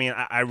 But yeah, I mean,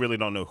 I really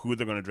don't know who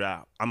they're going to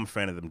draft. I'm a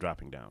fan of them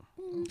dropping down.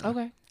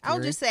 Okay.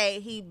 I'll just say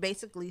he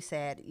basically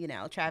said,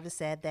 Travis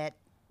said that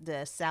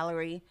the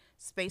salary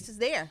space is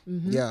there.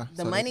 Yeah.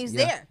 The so money's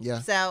that's- there. Yeah.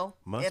 So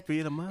Must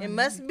be the money. it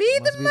must be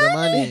Must the be money. the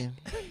money.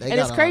 They And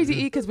it's got crazy,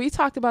 all- because we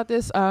talked about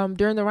this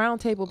during the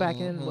roundtable back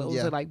in, what was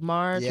yeah. it, like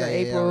March Yeah, or yeah,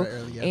 April? right,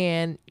 early, yeah.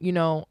 And,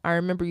 I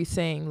remember you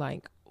saying,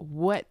 like,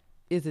 what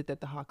is it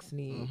that the Hawks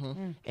need?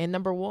 And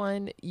number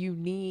one, you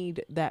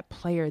need that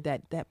player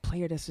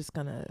that's just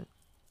going to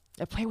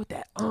play with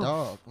that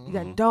Dog.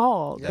 that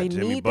dog. Yeah. They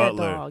Jimmy need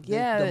Butler. that dog.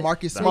 Yeah. The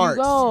Marcus There you Smarts.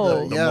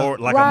 go. The yeah.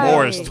 like Right. a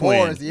Morris The twin.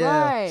 Morris,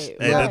 yeah. Right.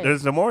 And right.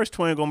 there's the Morris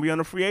twin going to be on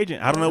a free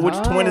agent. I don't know which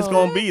twin it's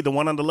going to be. The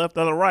one on the left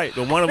or the right.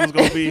 The one of them's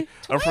going to be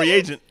a free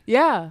agent.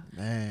 Yeah.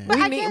 Man. But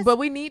I We guess- but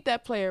we need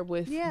that player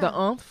with Yeah. the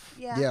umph,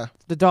 Yeah. Yeah.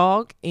 the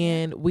dog,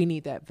 and we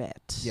need that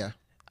vet. Yeah.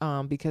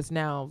 Because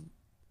now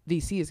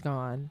VC is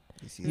gone.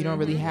 see You don't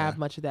really Yeah. have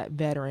much of that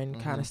veteran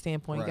kind of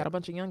standpoint. You Right. got a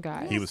bunch of young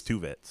guys. He was 2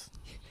 vets.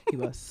 He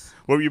was.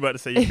 What were you about to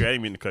say? You I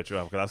didn't mean to cut you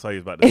off because I saw you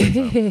was about to say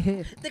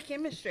something. The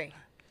chemistry.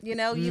 You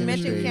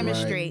mentioned Chemistry,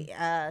 chemistry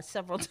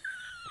several times.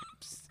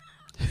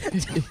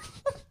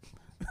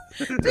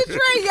 To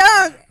Trey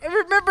Young,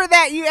 remember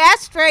that you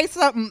asked Trey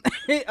something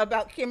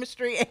about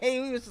chemistry, and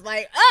he was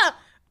like,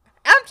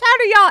 I'm tired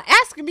of y'all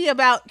asking me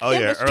about Oh,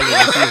 yeah. chemistry. Earlier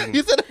in the season.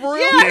 You said it for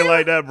real? He ain't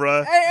like that,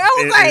 bro.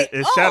 I was like,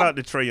 shout oh. out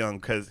to Trey Young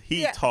because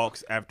he Yeah.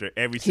 talks after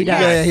every He single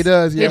does. game. Yeah, he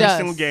does. Yeah. He Every does.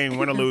 single game,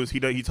 win or lose, he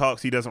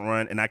talks. He doesn't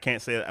run, and I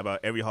can't say that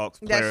about every Hawks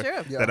That's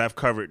player true. that Yeah. I've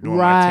covered during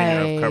my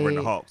tenure of Right. covering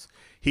the Hawks.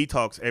 He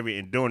talks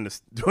during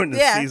the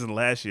Yeah. season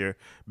last year,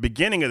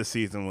 beginning of the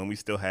season when we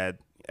still had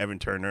Evan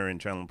Turner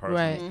and Chandler Parsons.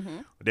 Right. Mm-hmm.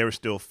 They were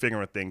still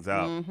figuring things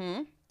out,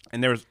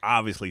 and there was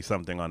obviously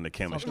something on the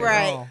chemistry.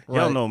 Right. Y'all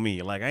Right. know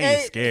me. Like I And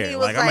ain't scared. he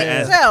was Like I'm gonna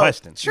ask so,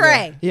 questions.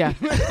 Trey, Yeah.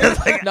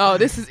 No,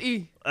 this is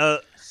E.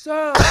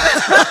 So,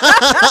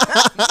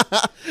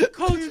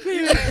 Coach P,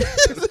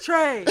 it's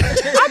Trey.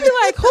 I'll be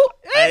like, who?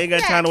 I ain't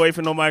got time to wait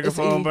for no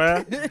microphone, E.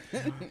 bro.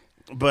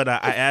 But I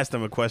asked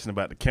him a question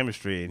about the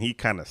chemistry, and he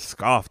kind of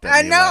scoffed at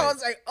I me. know. I Like,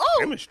 was like, oh,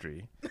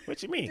 chemistry?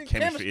 What you mean The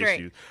chemistry chemistry.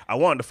 issues? I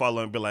wanted to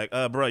follow and be like,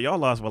 bro, y'all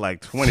lost by like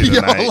 20 Y'all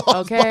tonight.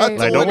 lost by Okay.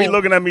 Like, don't be 20.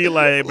 looking at me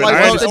like, but Like,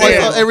 I so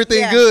understand. everything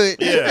Yeah. good.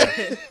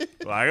 Yeah.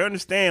 Well, I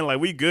understand. Like,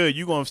 we good.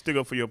 You going to stick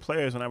up for your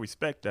players, and I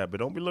respect that.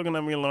 But don't be looking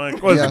at me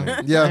like,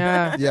 Yeah. Yeah.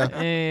 Yeah.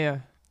 Yeah. Yeah.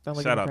 Don't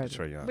look Shout at out the to president.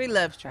 Trey Young. we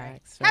love Trey.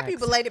 Facts, Happy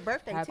facts. belated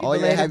birthday Happy to Oh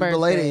you. yeah, happy Belated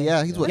belated. birthday.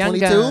 Yeah, he's what, Young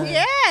 22? gun.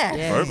 Yeah.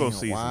 Yeah. Virgo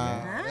season,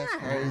 Wow, man. that's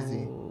crazy.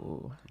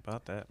 Ooh.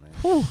 About that, man.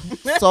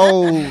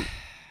 So,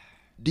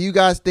 do you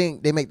guys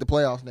think they make the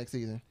playoffs next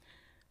season?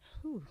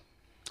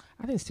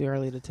 I think it's too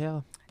early to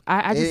tell.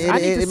 I It- need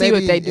it to may see what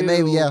be- they it do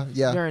may be, yeah,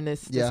 yeah, during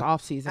this yeah.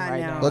 off season I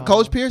right know. now. But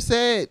Coach Pierce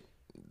said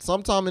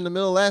sometime in the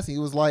middle of last year, he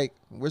was like,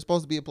 "We're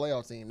supposed to be a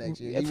playoff team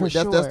next year. Yeah, for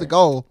That's the sure.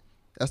 goal.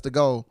 That's the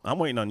goal." I'm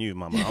waiting on you,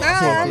 mama.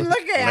 I'm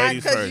looking at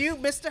Ladies because first. you,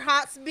 Mr.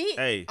 Hots beat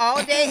Hey.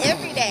 all day,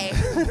 every day.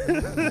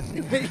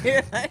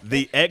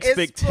 The Explain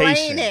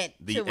expectation, it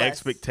the to us.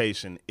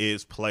 expectation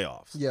is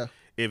playoffs. Yeah.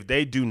 If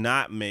they do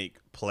not make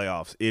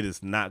playoffs, it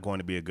is not going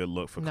to be a good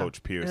look for No.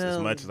 Coach Pierce. As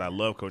No. much as I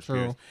love Coach True.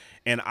 Pierce,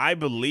 and I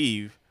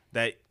believe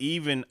that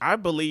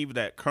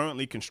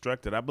currently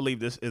constructed, I believe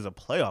this is a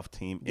playoff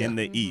team in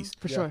the East.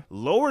 for Yeah. sure.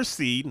 Lower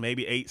seed,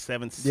 maybe 8,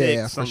 7, 6,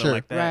 Yeah, for something sure.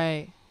 like that.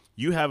 Right.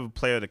 You have a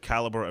player the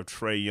caliber of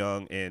Trey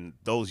Young, and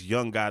those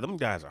young guys, them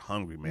guys are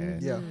hungry, man.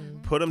 Yeah.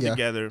 Put them Yeah.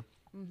 together.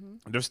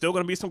 There's still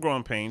going to be some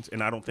growing pains,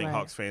 and I don't think Right.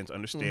 Hawks fans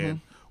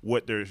understand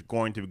what they're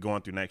going to be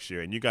going through next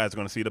year. And you guys are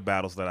going to see the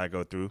battles that I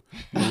go through.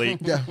 Malik,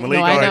 Yeah. Malik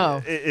No, I already-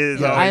 know. is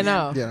Yeah. I always-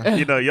 know. Yeah.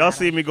 You know, y'all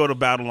see me go to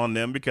battle on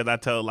them because I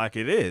tell it like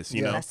it is.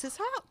 You Yeah. know, That's his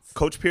Hots.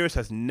 Coach Pierce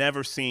has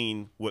never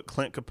seen what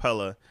Clint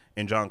Capella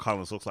and John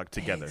Collins looks like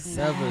together.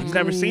 Never. He's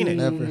never seen it.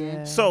 Never.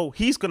 Yeah. So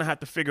he's going to have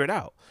to figure it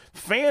out.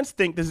 Fans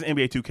think this is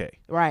NBA 2K.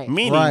 Right.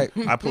 Meaning, Right.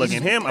 I plug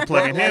in him, I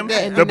plug in him. And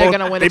then they're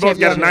gonna win they a both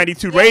got a championship.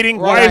 92 rating.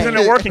 Why isn't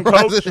it working, Why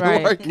coach? isn't it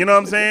Right. working? You know what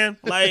I'm saying?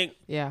 Like,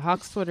 Yeah.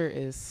 Hawks Twitter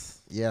is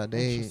Yeah,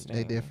 they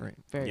interesting.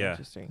 different. Very yeah.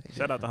 interesting.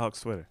 Shout out to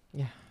Hawks Twitter.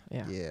 Yeah.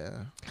 Yeah. Yeah.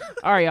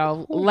 All right,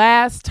 y'all.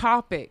 Last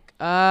topic.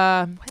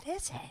 What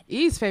is it?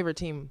 E's favorite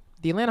team,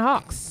 the Atlanta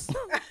Hawks.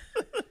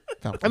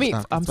 Falcons, I mean,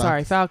 Falcons, I'm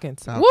sorry,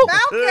 Falcons. Falcons. Woo!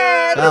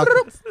 Falcons.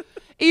 Falcons.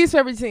 E's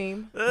favorite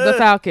team, the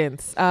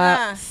Falcons.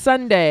 Ah.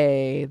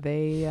 Sunday,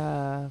 they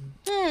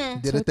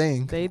Did a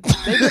thing. they did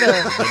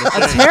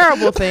a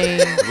terrible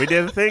thing, We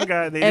did a thing,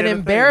 guys. They an did a thing.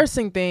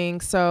 embarrassing thing.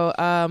 So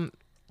I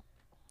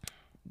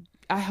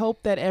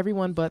hope that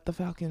everyone but the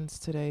Falcons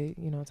today,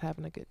 is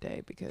having a good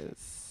day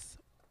because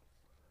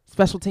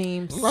special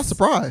teams. I'm not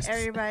surprised.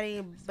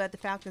 Everybody but the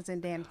Falcons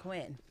and Dan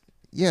Quinn.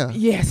 Yeah.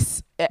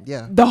 Yes.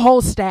 Yeah. The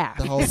whole staff.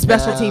 The whole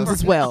special staff, teams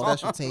as well.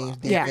 Special teams,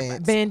 Yeah.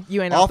 defense. Ben,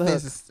 you ain't off the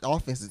hook.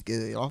 Offense is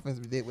good. Offense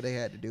did what they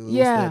had to do. It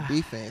Yeah. was their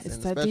defense It's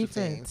and the that special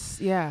defense.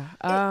 teams.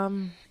 Yeah.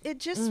 It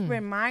just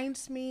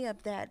reminds me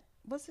of that.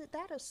 Was it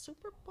that a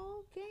Super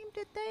Bowl game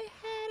that they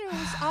had? It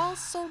was all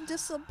so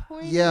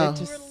disappointing. Yeah. We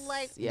Just, were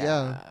like,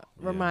 Yeah.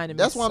 Reminded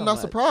me. That's why I'm so not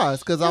much.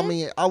 surprised because I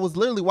mean I was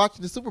literally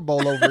watching the Super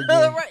Bowl over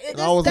again. Right, And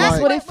I was That's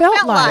like, what it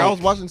felt like. I was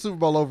watching the Super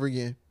Bowl over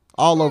again,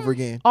 all over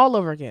again. All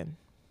over again.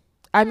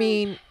 I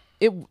mean,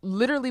 it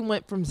literally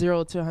went from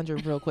 0 to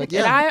 100 real quick.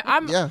 Yeah.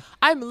 And Yeah.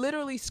 I'm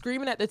literally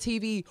screaming at the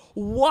TV,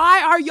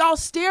 why are y'all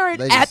staring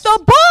They at just-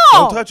 the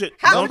ball? Don't touch it.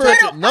 Don't Number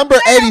touch it. number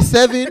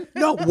 87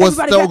 No, was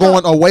everybody still back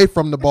up. going away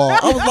from the ball.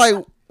 I was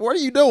like, what are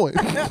you doing?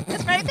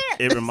 it's right there.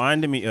 It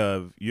reminded me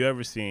of, you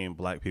ever seen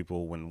black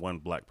people when one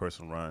black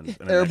person runs?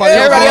 And the Everybody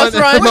else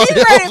runs. What are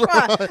you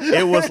ready for?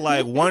 it was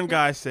like one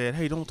guy said,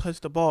 hey, don't touch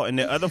the ball. And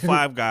the other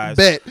 5 guys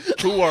Bet.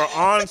 who are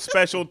on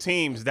special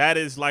teams, that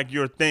is like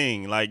your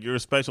thing. Like you're a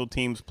special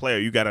teams player.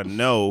 You got to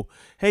know,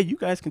 hey, you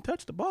guys can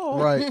touch the ball.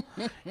 Right.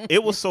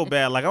 It was so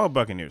bad. Like I'm a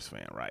Buccaneers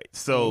fan, right?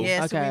 So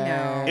Yes, we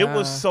know. it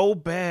was so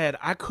bad.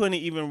 I couldn't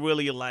even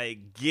really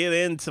like get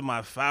into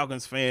my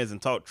Falcons fans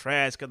and talk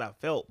trash because I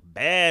felt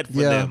bad for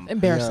Yeah. them.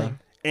 Embarrassing.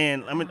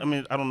 And I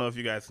mean, I don't know if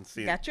you guys can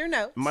see it. Got your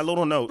notes. My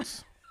little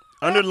notes.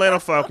 Under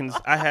Atlanta Falcons,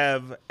 I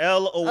have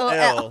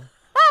LOL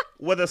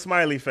with a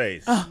smiley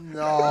face.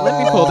 No.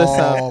 Let me pull this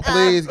up.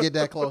 Please get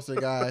that closer,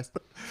 guys.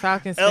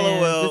 Falcons fans,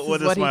 LOL this is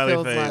with a what he smiley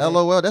feels face. like.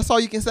 LOL. That's all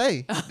you can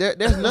say.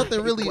 There's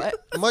nothing really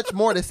much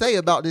more to say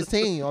about this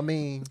team. I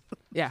mean,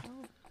 Yeah.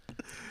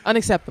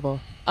 Unacceptable.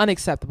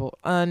 Unacceptable.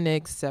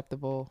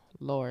 Unacceptable.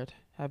 Lord,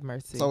 have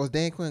mercy. so is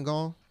Dan Quinn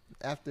gone?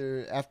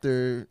 After I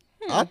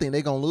think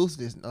they're gonna lose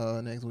this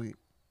next week.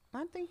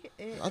 I think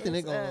I think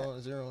they're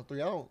going 0-3. I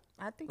don't.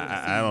 I think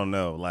I don't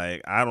know.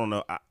 Like, I don't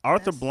know.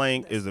 Arthur That's-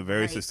 Blank is a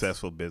very right.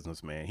 successful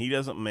businessman. He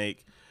doesn't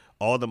make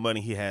all the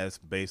money he has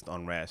based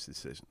on rash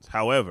decisions.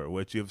 However,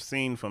 what you've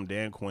seen from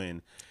Dan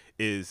Quinn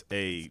is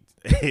a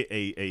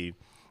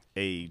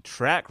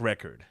track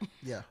record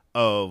Yeah.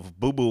 of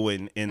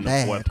boo-booing in the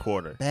Bad. fourth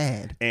quarter.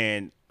 Bad.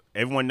 And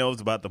everyone knows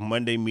about the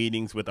Monday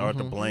meetings with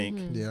Arthur Blank.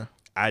 Yeah.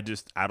 I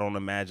don't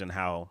imagine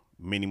how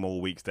many more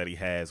weeks that he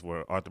has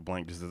where Arthur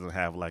Blank just doesn't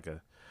have like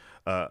a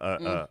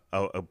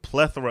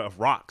plethora of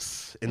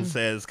rocks and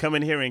says, "Come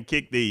in here and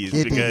kick these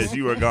Get because these.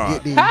 you are gone."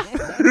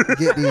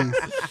 Get these.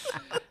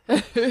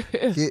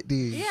 Get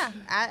these. Yeah,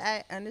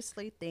 I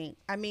honestly think.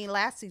 I mean,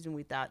 last season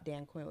we thought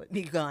Dan Quinn would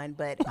be gone,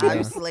 but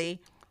obviously,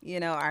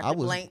 Arthur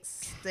was Blank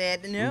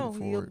said no. rooting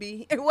for You'll it.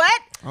 be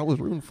what? I was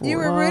rooting for You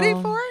it. were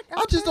rooting for it?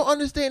 I just don't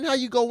understand how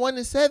you go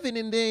 1-7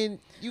 and then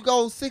you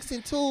go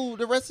 6-2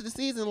 the rest of the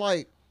season.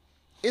 Like,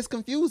 it's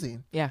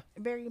confusing. yeah.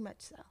 Very much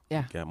so.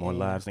 Yeah. Got more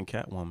lives than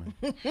Catwoman.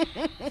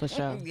 For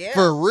sure. Yeah,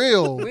 For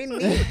real. we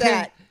need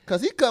that.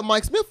 Because he cut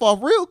Mike Smith off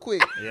real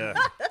quick. Yeah.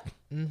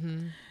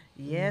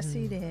 Yes,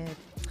 he did.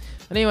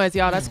 But anyways,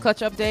 y'all, that's Clutch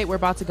Update. We're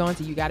about to go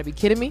into You Gotta Be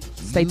Kidding Me.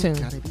 Stay tuned.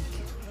 Gotta be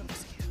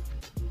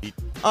kidding.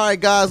 All right,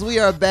 guys, we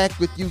are back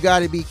with You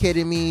Gotta Be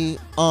Kidding Me.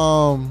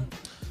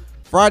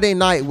 Friday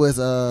night was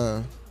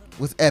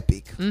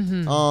epic.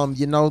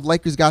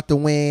 Lakers got the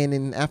win,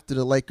 and after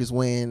the Lakers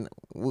win,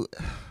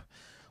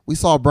 we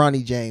saw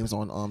Bronny James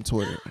on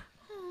Twitter.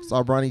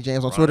 Saw Bronny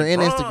James on Twitter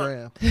and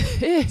Instagram.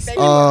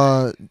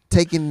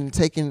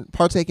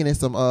 Partaking in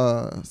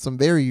some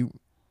very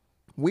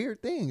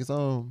weird things.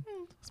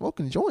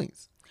 Smoking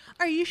joints.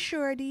 Are you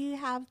sure? Do you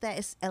have that?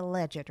 It's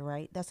alleged,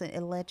 right? That's an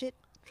alleged.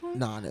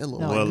 Nah, that No,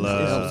 Well,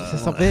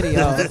 it's a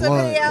video. It's a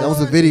video. That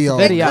was a video.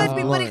 Video. It could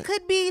be, but Blunt. it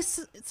could be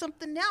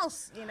something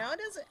else. It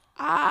doesn't.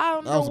 I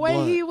don't That know was the way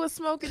blunt. he was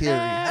smoking Carrie.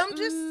 that. I'm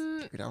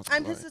just- That was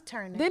I'm blunt. just a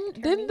turner.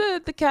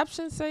 Didn't the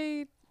caption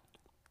say,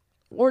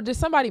 or did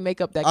somebody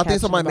make up that? I think caption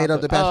somebody made about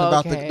up the passion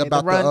about okay,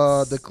 the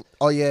runs?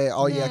 oh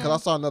yeah,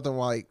 because I saw another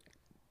one like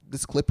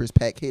this Clippers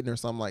pack hitting or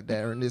something like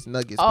that, or this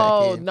Nuggets pack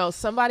Oh hitting. no,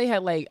 somebody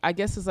had I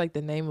guess it's like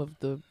the name of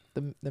the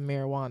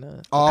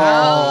marijuana.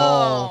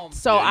 Oh,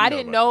 So Yeah, you I know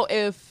didn't about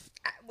know if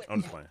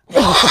I'm just playing.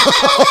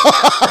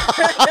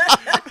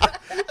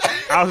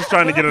 I was just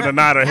trying to get her to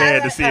nod her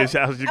head to see if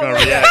how she gonna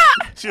react.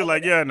 She was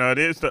like, "Yeah, no, it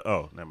is the."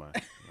 Oh, never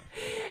mind.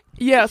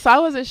 yeah, so I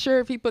wasn't sure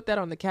if he put that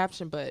on the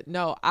caption, but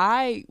no,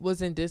 I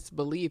was in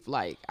disbelief.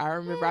 Like I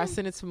remember I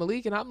sent it to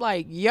Malik and I'm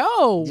like,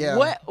 "Yo, Yeah.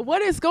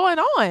 what is going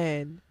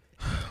on?"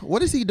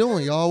 what is he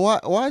doing, y'all?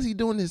 Why is he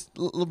doing this?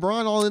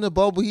 LeBron all in the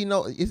bubble. He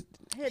know it's,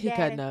 He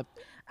cutting up.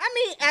 I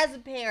mean, as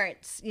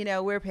parents,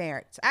 we're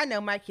parents. I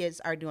know my kids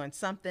are doing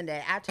something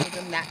that I told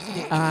them not to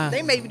do.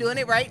 They may be doing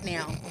it right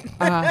now.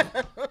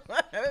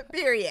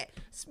 Period.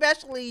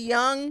 Especially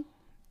young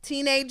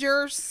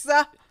teenagers,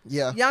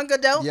 yeah, young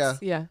adults. yeah.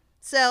 Yeah.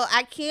 So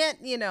I can't,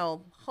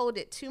 hold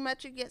it too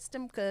much against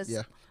them because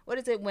Yeah. what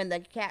is it when the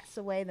cat's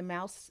away, the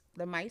mice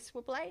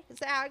will play? Is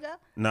that how it go?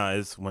 No,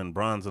 it's when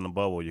Bron's in the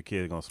bubble, your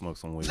kid gonna smoke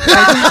some weed.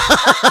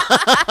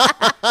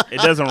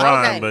 It doesn't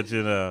rhyme, Okay.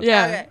 but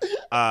Yeah.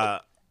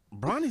 Okay.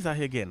 Bronny's out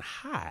here getting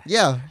high.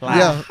 Yeah, Like,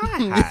 yeah.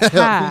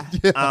 high.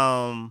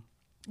 Hi.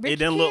 Rich It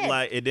didn't look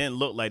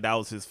kid. like that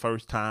was his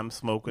first time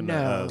smoking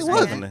No. It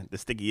wasn't. the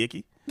sticky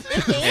icky.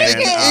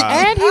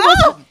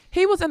 And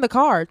he was in the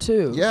car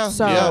too. Yeah,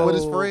 So, yeah, with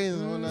his friends.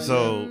 and whatnot,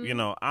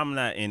 So I'm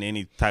not in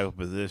any type of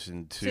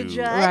position To to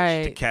judge.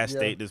 Right.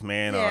 castigate this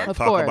man Yeah. or Of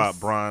talk course. about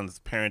Bron's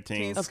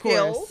parenting Of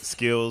Skills. course.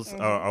 skills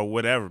or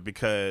whatever,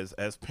 because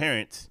as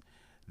parents,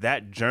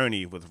 that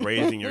journey with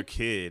raising your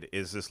kid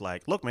is just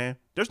like, look, man,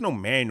 there's no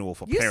manual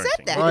for You said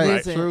parenting. that. Right,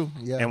 isn't. true.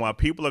 Yeah. And while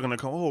people are gonna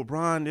come, oh,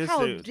 Bron, this,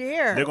 How is,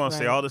 dare. they're gonna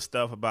say Right. all this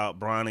stuff about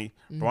Bronny.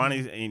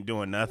 Bronny ain't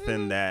doing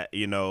nothing that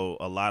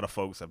a lot of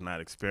folks have not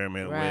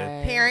experimented with.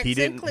 Right. Parents He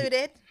didn't-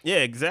 included. Yeah,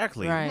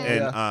 exactly. Right.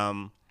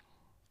 And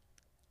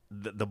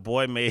the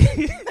boy made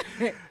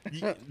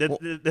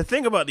the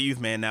thing about the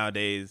youth man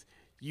nowadays.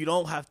 You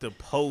don't have to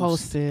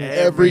Post it.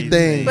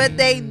 Everything. But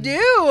they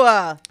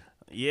do.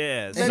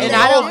 Yes. and they he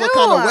don't knows what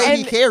kind of do. weight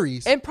he And-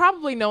 carries. And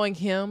probably knowing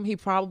him, he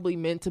probably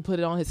meant to put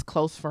it on his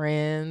close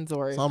friends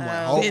or So I'm like,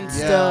 Oh, oh, Insta,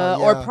 yeah,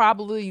 or yeah.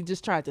 probably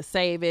just tried to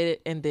save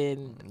it and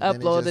then then it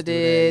uploaded just do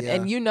it.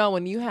 that, yeah. And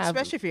when you have,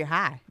 Especially if you're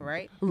high,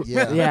 right?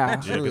 Yeah. yeah. Yeah,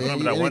 True. 'cause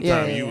remember that one Yeah,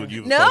 time yeah, you yeah.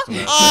 was No. posting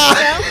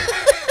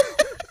that.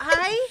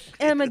 I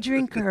am a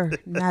drinker,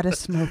 not a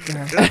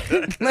smoker.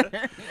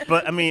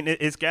 But I mean,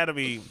 it's got to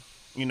be,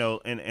 and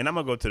I'm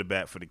gonna go to the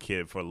bat for the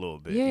kid for a little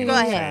bit. Yeah, you know Go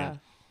what I'm ahead. saying?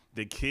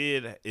 The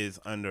kid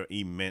is under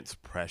immense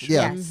pressure.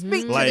 Yeah. Yeah,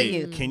 speak to the Like,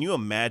 youth. can you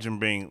imagine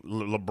being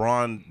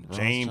LeBron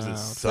James' child.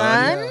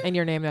 son? Son? And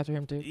you're named after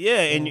him too.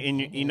 Yeah, and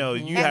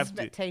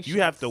you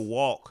have to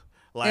walk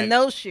like In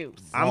those shoes.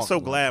 I'm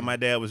so glad my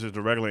dad was just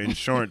a regular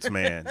insurance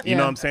man. You Yeah.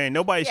 know what I'm saying?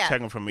 Nobody's Yeah.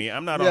 checking for me.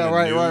 I'm not Yeah, on the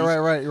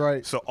right, news.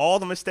 right. So all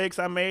the mistakes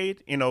I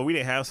made, we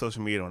didn't have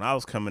social media when I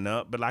was coming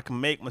up, but I can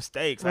make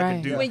mistakes. I Right.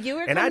 can do. When you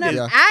were and I coming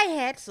up, did. Yeah. I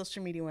had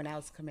social media when I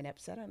was coming up,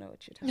 so I don't know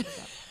what you're talking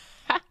about.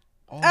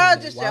 Oh,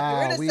 just joking.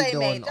 We're the we same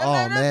doing- age. Oh,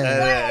 No, no,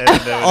 man. no,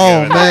 no.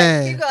 Oh,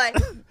 man. Keep going.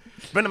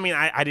 But I mean,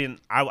 I didn't.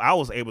 I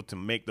was able to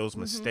make those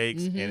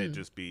mistakes, and it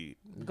just be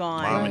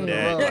Gone. mom and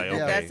dad. Right. Like, okay.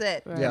 Yeah. That's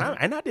it. Right. Yeah.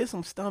 And I did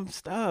some dumb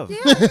stuff.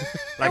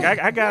 Like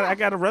I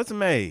got a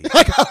resume.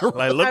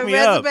 Like look A me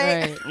up.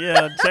 resume. Right.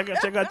 Yeah,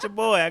 check out your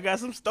boy. I got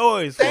some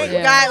stories for Thank you.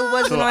 Yeah. God it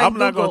wasn't So on I'm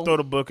not Google. gonna throw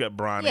the book at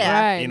Bronny.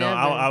 Yeah. Right, I'll, never.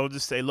 I would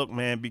just say, look,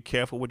 man, be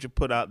careful what you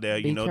put out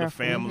there. Be You know, the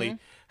careful. family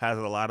has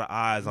a lot of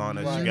eyes on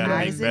us. Right. You got to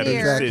Eyes make and better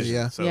ears. decisions. Exactly,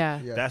 yeah. So Yeah.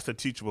 Yeah. that's the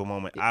teachable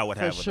moment I would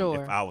For have with him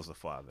sure. if I was a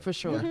father. For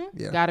sure.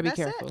 Yeah. Gotta be That's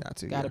it. careful. Got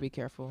to, Gotta yeah. be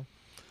careful.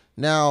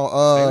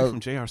 Now, Maybe from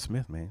J.R.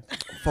 Smith, man.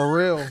 for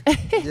real.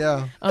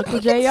 Yeah. Uncle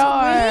JR.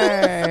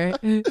 I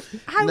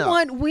No.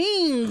 want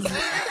wings.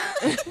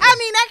 I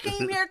mean, I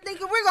came here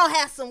thinking we're going to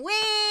have some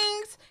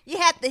wings. You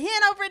had the hen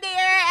over there.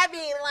 I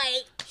mean,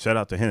 like, Shout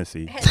out to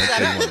Hennessy.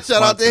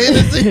 Shout out to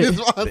Hennessy.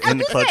 The In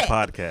the Clutch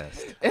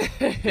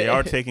podcast. They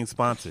are taking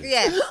sponsors.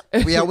 yeah.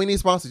 Yeah, we need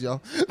sponsors,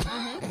 y'all.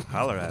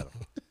 Holler at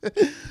them.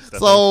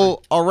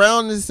 So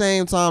around the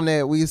same time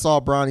that we saw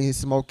Bronny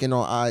smoking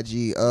on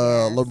IG,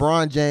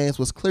 LeBron James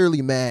was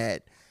clearly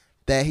mad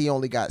that he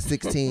only got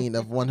 16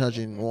 of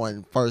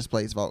 101 first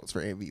place votes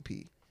for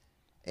MVP,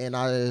 and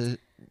I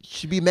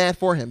should be mad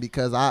for him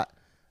because I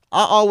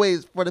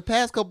always for the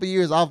past couple of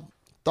years I've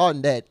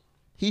thought that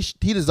he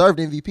deserved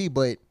MVP,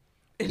 but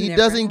he Never.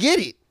 doesn't get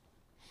it.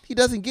 He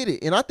doesn't get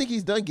it, and I think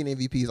he's done getting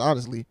MVPs.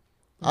 Honestly,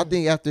 I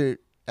think after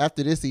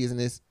this season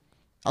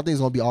I think it's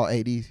gonna be all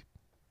 80s.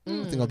 I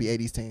think it's gonna be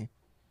 80s team.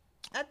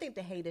 I think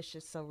the hate is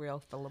just so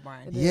real for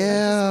LeBron.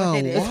 Yeah,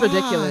 It is. It's why?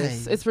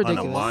 ridiculous. It's On a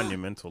ridiculous.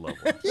 monumental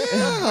level.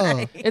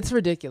 Yeah, It's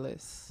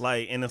ridiculous.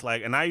 Like, and it's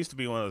like, and I used to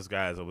be one of those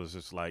guys that was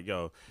just like,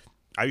 yo,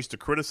 I used to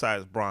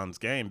criticize Bron's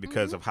game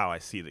because of how I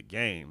see the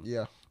game.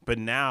 yeah. But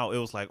now it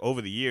was like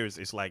over the years,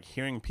 it's like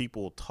hearing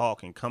people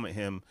talk and come at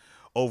him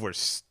over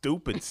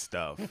stupid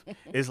stuff.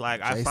 It's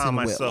like I Jason find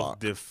myself Whitlock.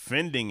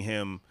 defending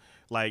him.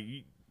 Like,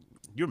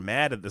 you're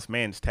mad at this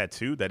man's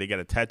tattoo that he got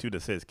a tattoo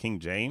that says King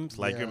James.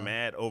 Like, Yeah. you're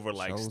mad over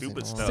like Chosen stupid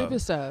one. stuff. Stupid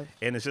stuff.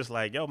 And it's just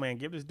like, yo, man,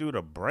 give this dude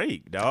a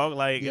break, dog.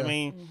 Like, Yeah. I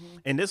mean,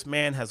 and this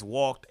man has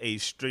walked a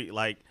straight,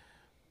 like,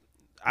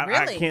 I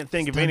Really? can't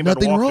think of Done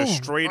anybody nothing walked a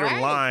wrong. straighter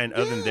Right. line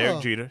other than Yeah.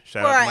 Derek Jeter.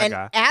 Shout For out to my an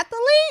guy.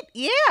 athlete?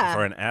 Yeah.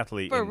 For an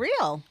athlete. For And,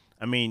 real.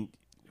 I mean,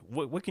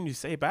 what can you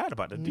say bad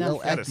about the dude? No No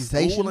Had a school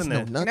accusations, and no a-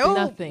 nothing. No.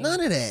 Nothing.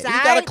 None of that. He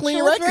Side got a clean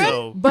children? record.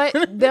 So,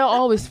 But they'll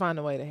always find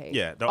a way to hate.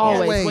 Yeah, they'll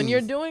always. always. When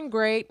you're doing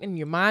great and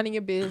you're minding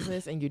your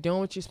business and you're doing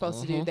what you're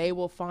supposed to Mm-hmm. do, they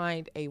will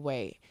find a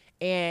way.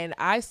 And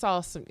I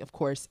saw some, of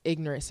course,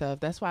 ignorant stuff.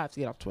 That's why I have to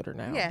get off Twitter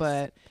now. Yes,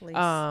 but please.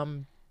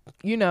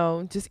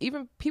 just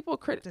even people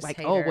Just like,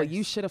 oh, well, haters.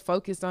 you should have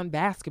focused on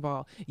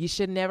basketball. You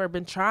should never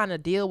been trying to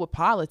deal with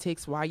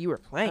politics while you were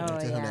playing. Oh, Tell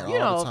him yeah. that You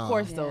know, all the of time.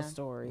 course, Yeah. those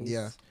stories.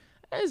 Yeah.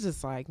 It's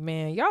just like,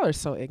 man, y'all are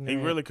so he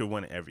ignorant. really could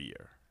win it every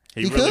year.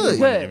 He really could.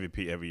 win He the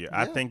could. MVP every year.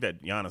 I think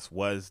that Giannis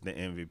was the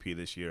MVP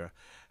this year.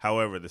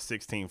 However, the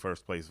 16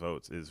 first place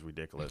votes is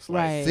ridiculous.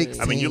 Like, Right.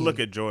 16. I mean, you look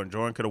at Jordan.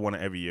 Jordan could have won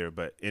it every year,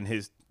 but in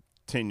his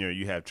tenure,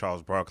 you have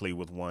Charles Barkley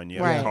with one.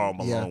 You have Right. Karl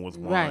Malone Yeah. with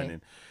one. Right.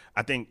 And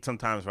I think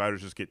sometimes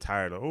writers just get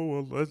tired of,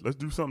 oh, well, let's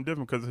do something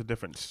different because it's a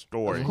different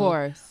story. Of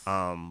course.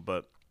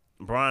 But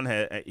Bron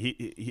had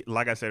he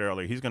like I said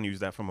earlier, he's going to use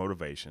that for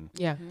motivation,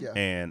 Yeah. Yeah.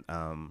 and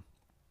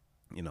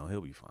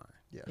he'll be fine.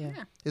 Yeah.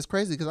 It's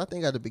crazy because I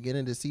think at the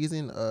beginning of the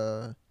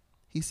season,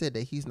 he said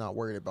that he's not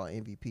worried about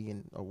MVP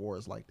and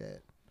awards like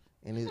that.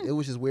 And it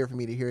was just weird for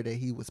me to hear that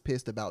he was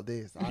pissed about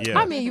this. Yeah.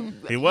 I mean,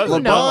 He was you a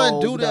know,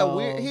 LeBron do that though.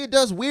 weird. He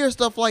does weird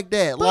stuff like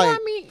that. But like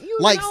I mean, you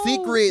like know.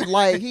 secret.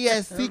 Like he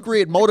has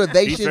secret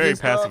motivations. He's very and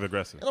stuff. passive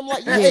aggressive. And I'm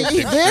like, Yeah. yeah,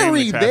 he's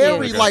very, Extremely very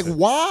like passive-aggressive.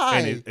 why?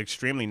 And he's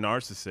extremely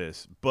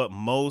narcissist, but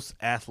most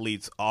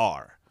athletes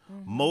are.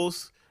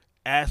 Most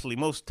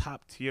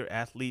top tier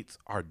athletes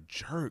are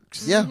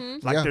jerks. Yeah,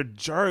 Like yeah. they're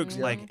jerks,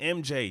 like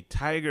MJ,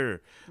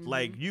 Tiger.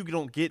 Like you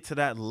don't get to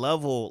that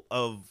level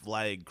of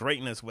like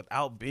greatness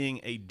without being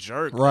a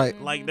jerk. Right.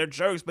 Like they're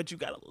jerks, but you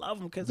gotta love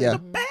them because Yeah. they're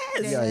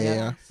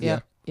the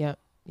best.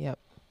 Yep.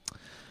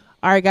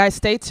 All right, guys,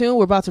 stay tuned.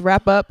 We're about to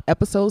wrap up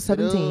episode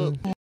 17.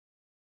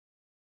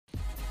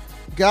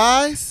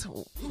 Guys,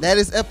 that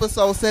is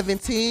episode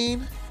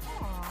 17.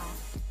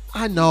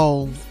 I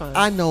know. fun.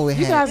 I know it.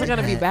 You had guys to are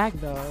gonna be happen. back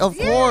though. Of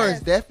course,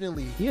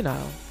 definitely. You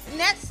know.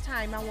 Next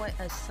time, I want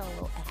a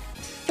solo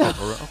act.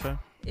 Okay.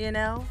 You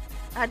know,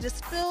 I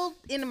just feel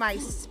in my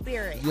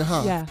spirit.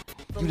 Yeah. Yeah.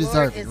 The You deserve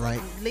Lord it, is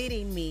right?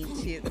 leading me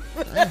to.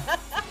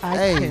 I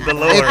Hey, can- The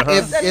Lord, huh?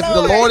 if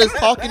the Lord is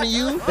talking to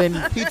you,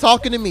 Then He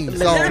talking to me. So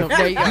Listen,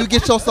 there you go. you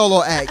get your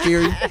solo act,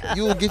 Kiri.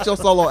 You will get your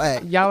solo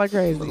act. y'all are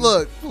crazy.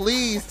 Look,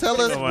 please tell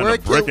us Someone where a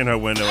brick in can, her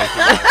window.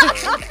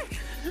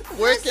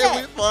 where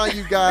can we find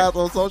you guys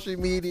on social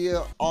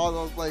media, all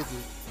those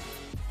places.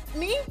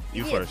 Me?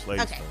 You Yeah. first,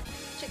 ladies Okay. first.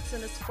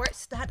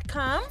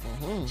 Chicksinthesports.com.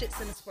 Mhm. Chicks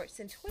in the Sports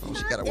on Twitter. Oh,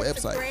 she got a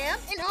website. Instagram.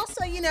 And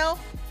also,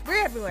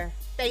 we're everywhere.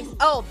 the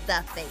Facebook.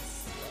 The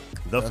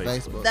The Facebook.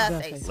 Facebook. The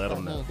The Facebook. Let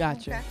them know.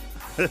 Gotcha.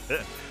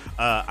 Okay.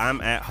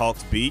 I'm at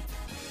Hawks Beat.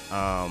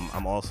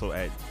 I'm also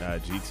at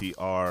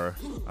GTR,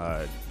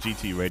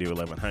 GT Radio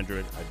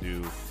 1100. I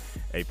do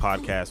a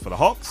podcast for the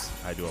Hawks.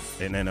 I do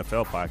an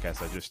NFL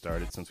podcast I just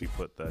started since we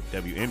put the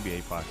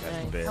WNBA podcast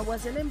to Nice. bed. I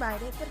wasn't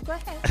invited, but go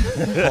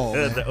ahead. Oh,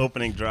 man. The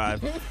opening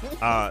drive.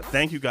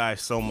 Thank you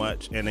guys so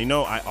much. And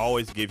I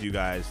always give you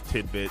guys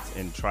tidbits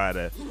and try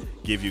to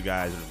give you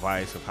guys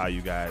advice of how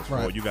you guys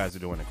roll. Right. You guys are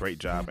doing a great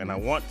job. And I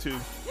want to.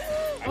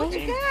 What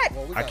you got?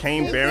 Well, we I got-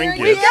 came bearing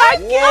We gifts. got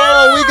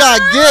Whoa, we got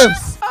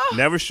gifts.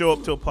 Never show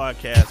up to a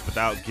podcast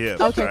without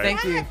gifts. Okay, right?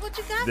 thank you. What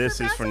you got? This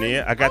for is for us?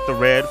 Nia. I got the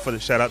red for the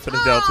shout out to the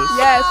Deltas.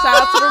 Yes,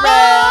 shout out to the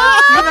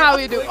Reds. You know how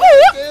we do.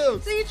 Ooh.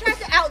 Gifts. So you tried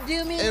to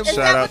outdo me? And Is shout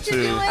that out what you're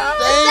to- doing? Is Thank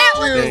that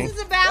what you. this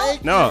is about?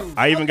 Thank No, you.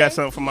 I even got Okay.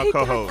 something for my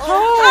co-host.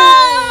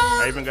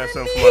 Oh, I even got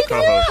something for my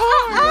co-host.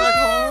 You like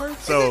hard?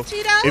 So Is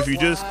it Cheetos? if you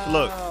just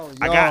look,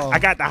 I y'all.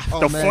 got the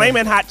Oh, man.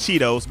 flaming hot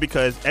Cheetos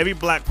because every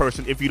black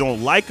person, if you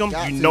don't like them,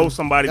 Got you to. know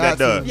somebody Got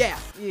that to. does.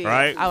 Yeah.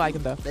 Right? I like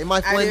him though. They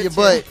might I flame do your too.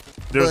 butt.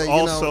 There's but,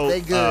 also they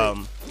good.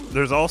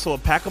 there's also a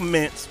pack of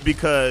mints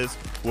because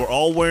we're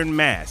all wearing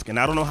masks, and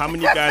I don't know how many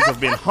of you guys have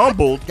been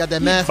humbled Got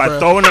that mask, by bro.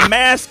 throwing a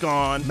mask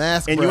on,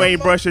 Mask, and bro. you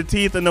ain't brush your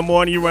teeth in the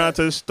morning. You run out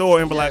to the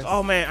store and be like, Yes.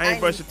 "Oh man, I ain't I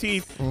brushed your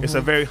teeth." It's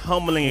a very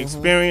humbling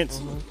experience.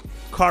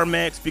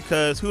 Carmex,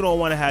 because who don't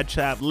want to have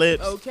chapped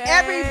lips? Okay.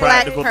 Every black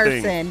Practical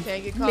thing. person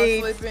Can't get caught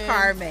needs slipping.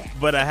 Carmex.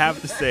 But I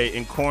have to say,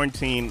 in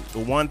quarantine, the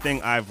one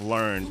thing I've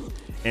learned,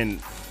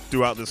 and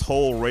throughout this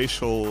whole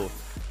racial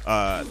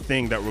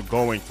thing that we're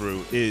going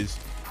through, is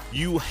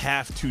you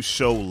have to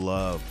show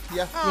love.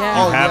 Yeah.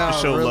 Yeah. You Oh, have yeah, to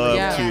show really. love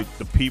Yeah. to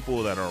the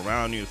people that are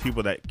around you, the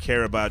people that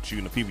care about you,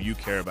 and the people you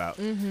care about.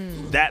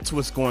 That's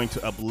what's going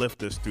to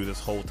uplift us through this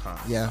whole time.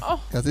 Yeah.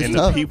 Oh. Because it's And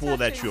tough. the people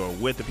that you are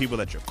with, the people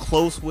that you're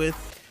close with,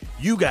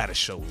 you got to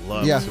show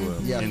love Yeah. to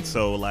them. Yeah. And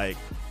so, like,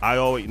 we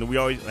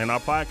always in our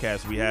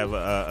podcast we have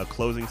a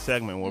closing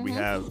segment where we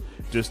have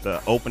just an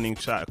opening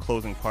shot, a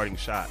closing parting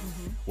shot,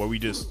 where we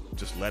just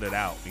let it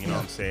out. You know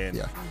what I'm saying?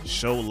 Yeah.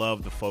 Show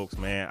love to folks,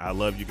 man. I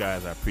love you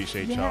guys. I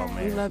appreciate y'all,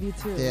 man. We love you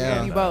too. Yeah. We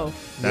love you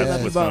both. That's we love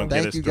you what's gonna both. get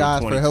Thank us you through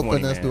guys for helping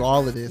 2020, us man. through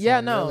all of this. Yeah,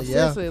 man, no, really.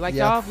 seriously. Like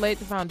yeah. y'all have laid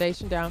the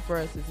foundation down for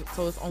us,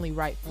 so it's only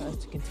right for us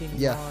to continue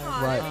Yeah.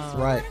 on. Right.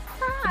 Right.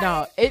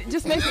 No, it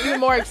just makes me even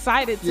more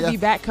excited to Yeah. be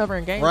back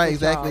covering games. Right.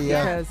 with y'all Exactly.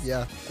 Yeah. Because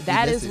Yeah.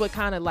 that We is miss it. what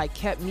kind of like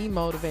kept me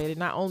motivated,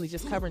 not only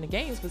just covering the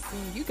games, but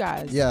seeing you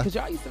guys. Yeah. Because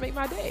y'all used to make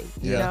my day.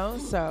 You Yeah. know,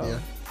 so Yeah.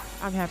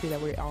 I'm happy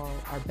that we all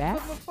are back.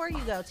 But before you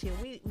go to,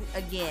 we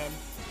again,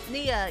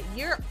 Nia,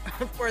 you're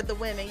for the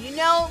women. You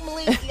know,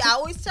 Malik, I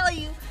always tell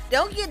you,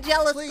 don't get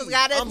jealous because Please,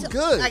 I'm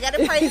good. I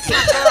gotta praise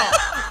my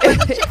girl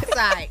for the chick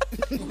side.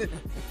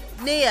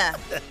 Nia,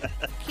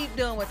 keep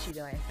doing what you're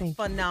doing. Thank you.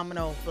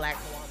 Phenomenal black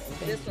woman.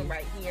 Thank This one you.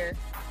 right here,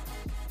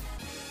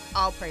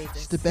 all praises.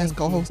 She's the best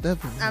co-host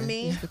ever. I man.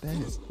 mean- She's the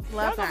best. Y'all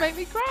Love gonna her. make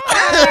me cry. But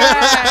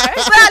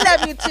I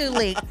love you too,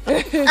 Lee.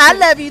 I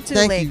love you too,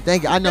 Thank Lee. you.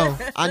 Thank you. I know.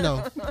 I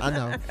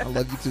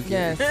love you too, Kiri.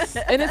 Yes,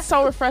 and it's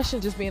so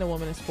refreshing just being a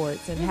woman in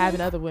sports and having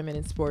other women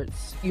in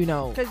sports. You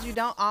know, Because you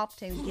don't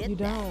often get you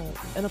that. don't,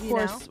 and of you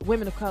course, know?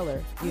 women of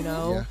color. You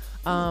know,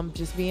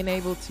 just being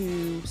able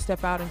to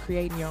step out and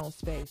create in your own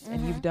space,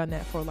 and you've done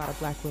that for a lot of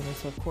black women.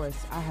 So of course,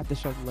 I have to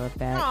show the love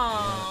back.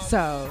 Aw.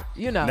 So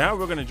you know, Now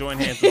we're gonna join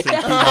hands to sing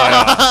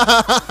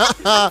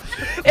Kumbaya.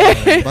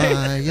 by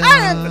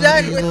am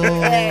done with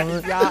Lord.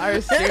 that. Y'all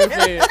are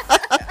stupid.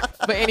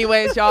 But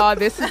anyways, y'all,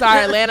 this is our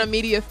Atlanta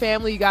media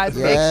family. You guys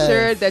Yes. make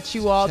sure that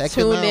you all Check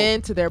them tune out.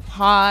 in to their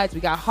pods.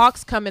 We got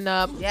Hawks coming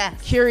up. Yes.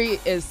 Curie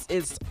is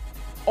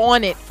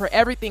on it for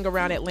everything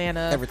around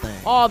Atlanta. Everything.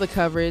 All the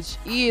coverage.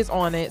 E is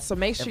on it. So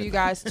make sure you Everything.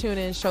 guys tune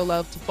in, show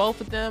love to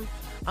both of them.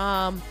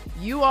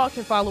 You all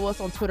can follow us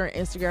on Twitter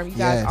and Instagram. You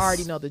guys Yes.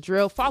 already know the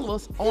drill. Follow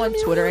us on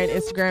Twitter and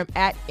Instagram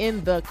at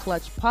In The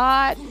Clutch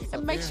Pod.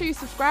 And make sure you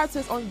subscribe to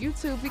us on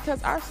YouTube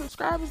because our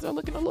subscribers are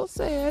looking a little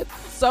sad.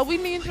 So we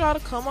need y'all to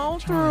come on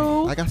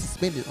through. I got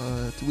suspended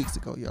 2 weeks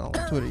ago, y'all,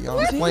 on Twitter. Y'all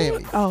was playing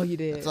me. Oh, you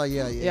did. So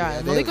yeah.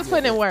 Yeah, they- Malik was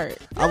putting in work.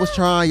 I was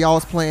trying. Y'all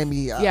was playing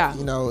me. Yeah.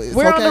 You know, it's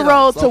We're okay on the though.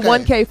 road It's to okay.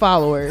 1K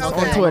followers Okay.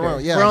 on On Twitter. the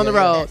road. Yeah, We're on the yeah,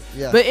 road.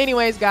 yeah. But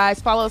anyways,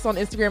 guys, follow us on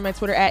Instagram and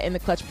Twitter at In The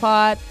Clutch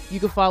Pod. You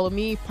can follow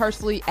me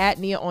personally at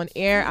Nia on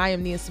Air. I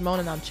am Nia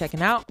Simone and I'm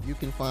checking out. You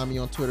can find me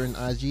on Twitter and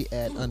IG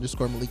at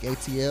 _Malik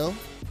ATL.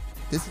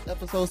 This is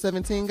episode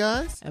 17,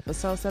 guys.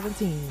 Episode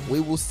 17.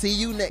 We will see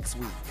you next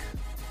week.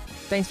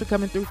 Thanks for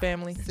coming through,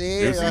 family.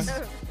 See ya. Deuces.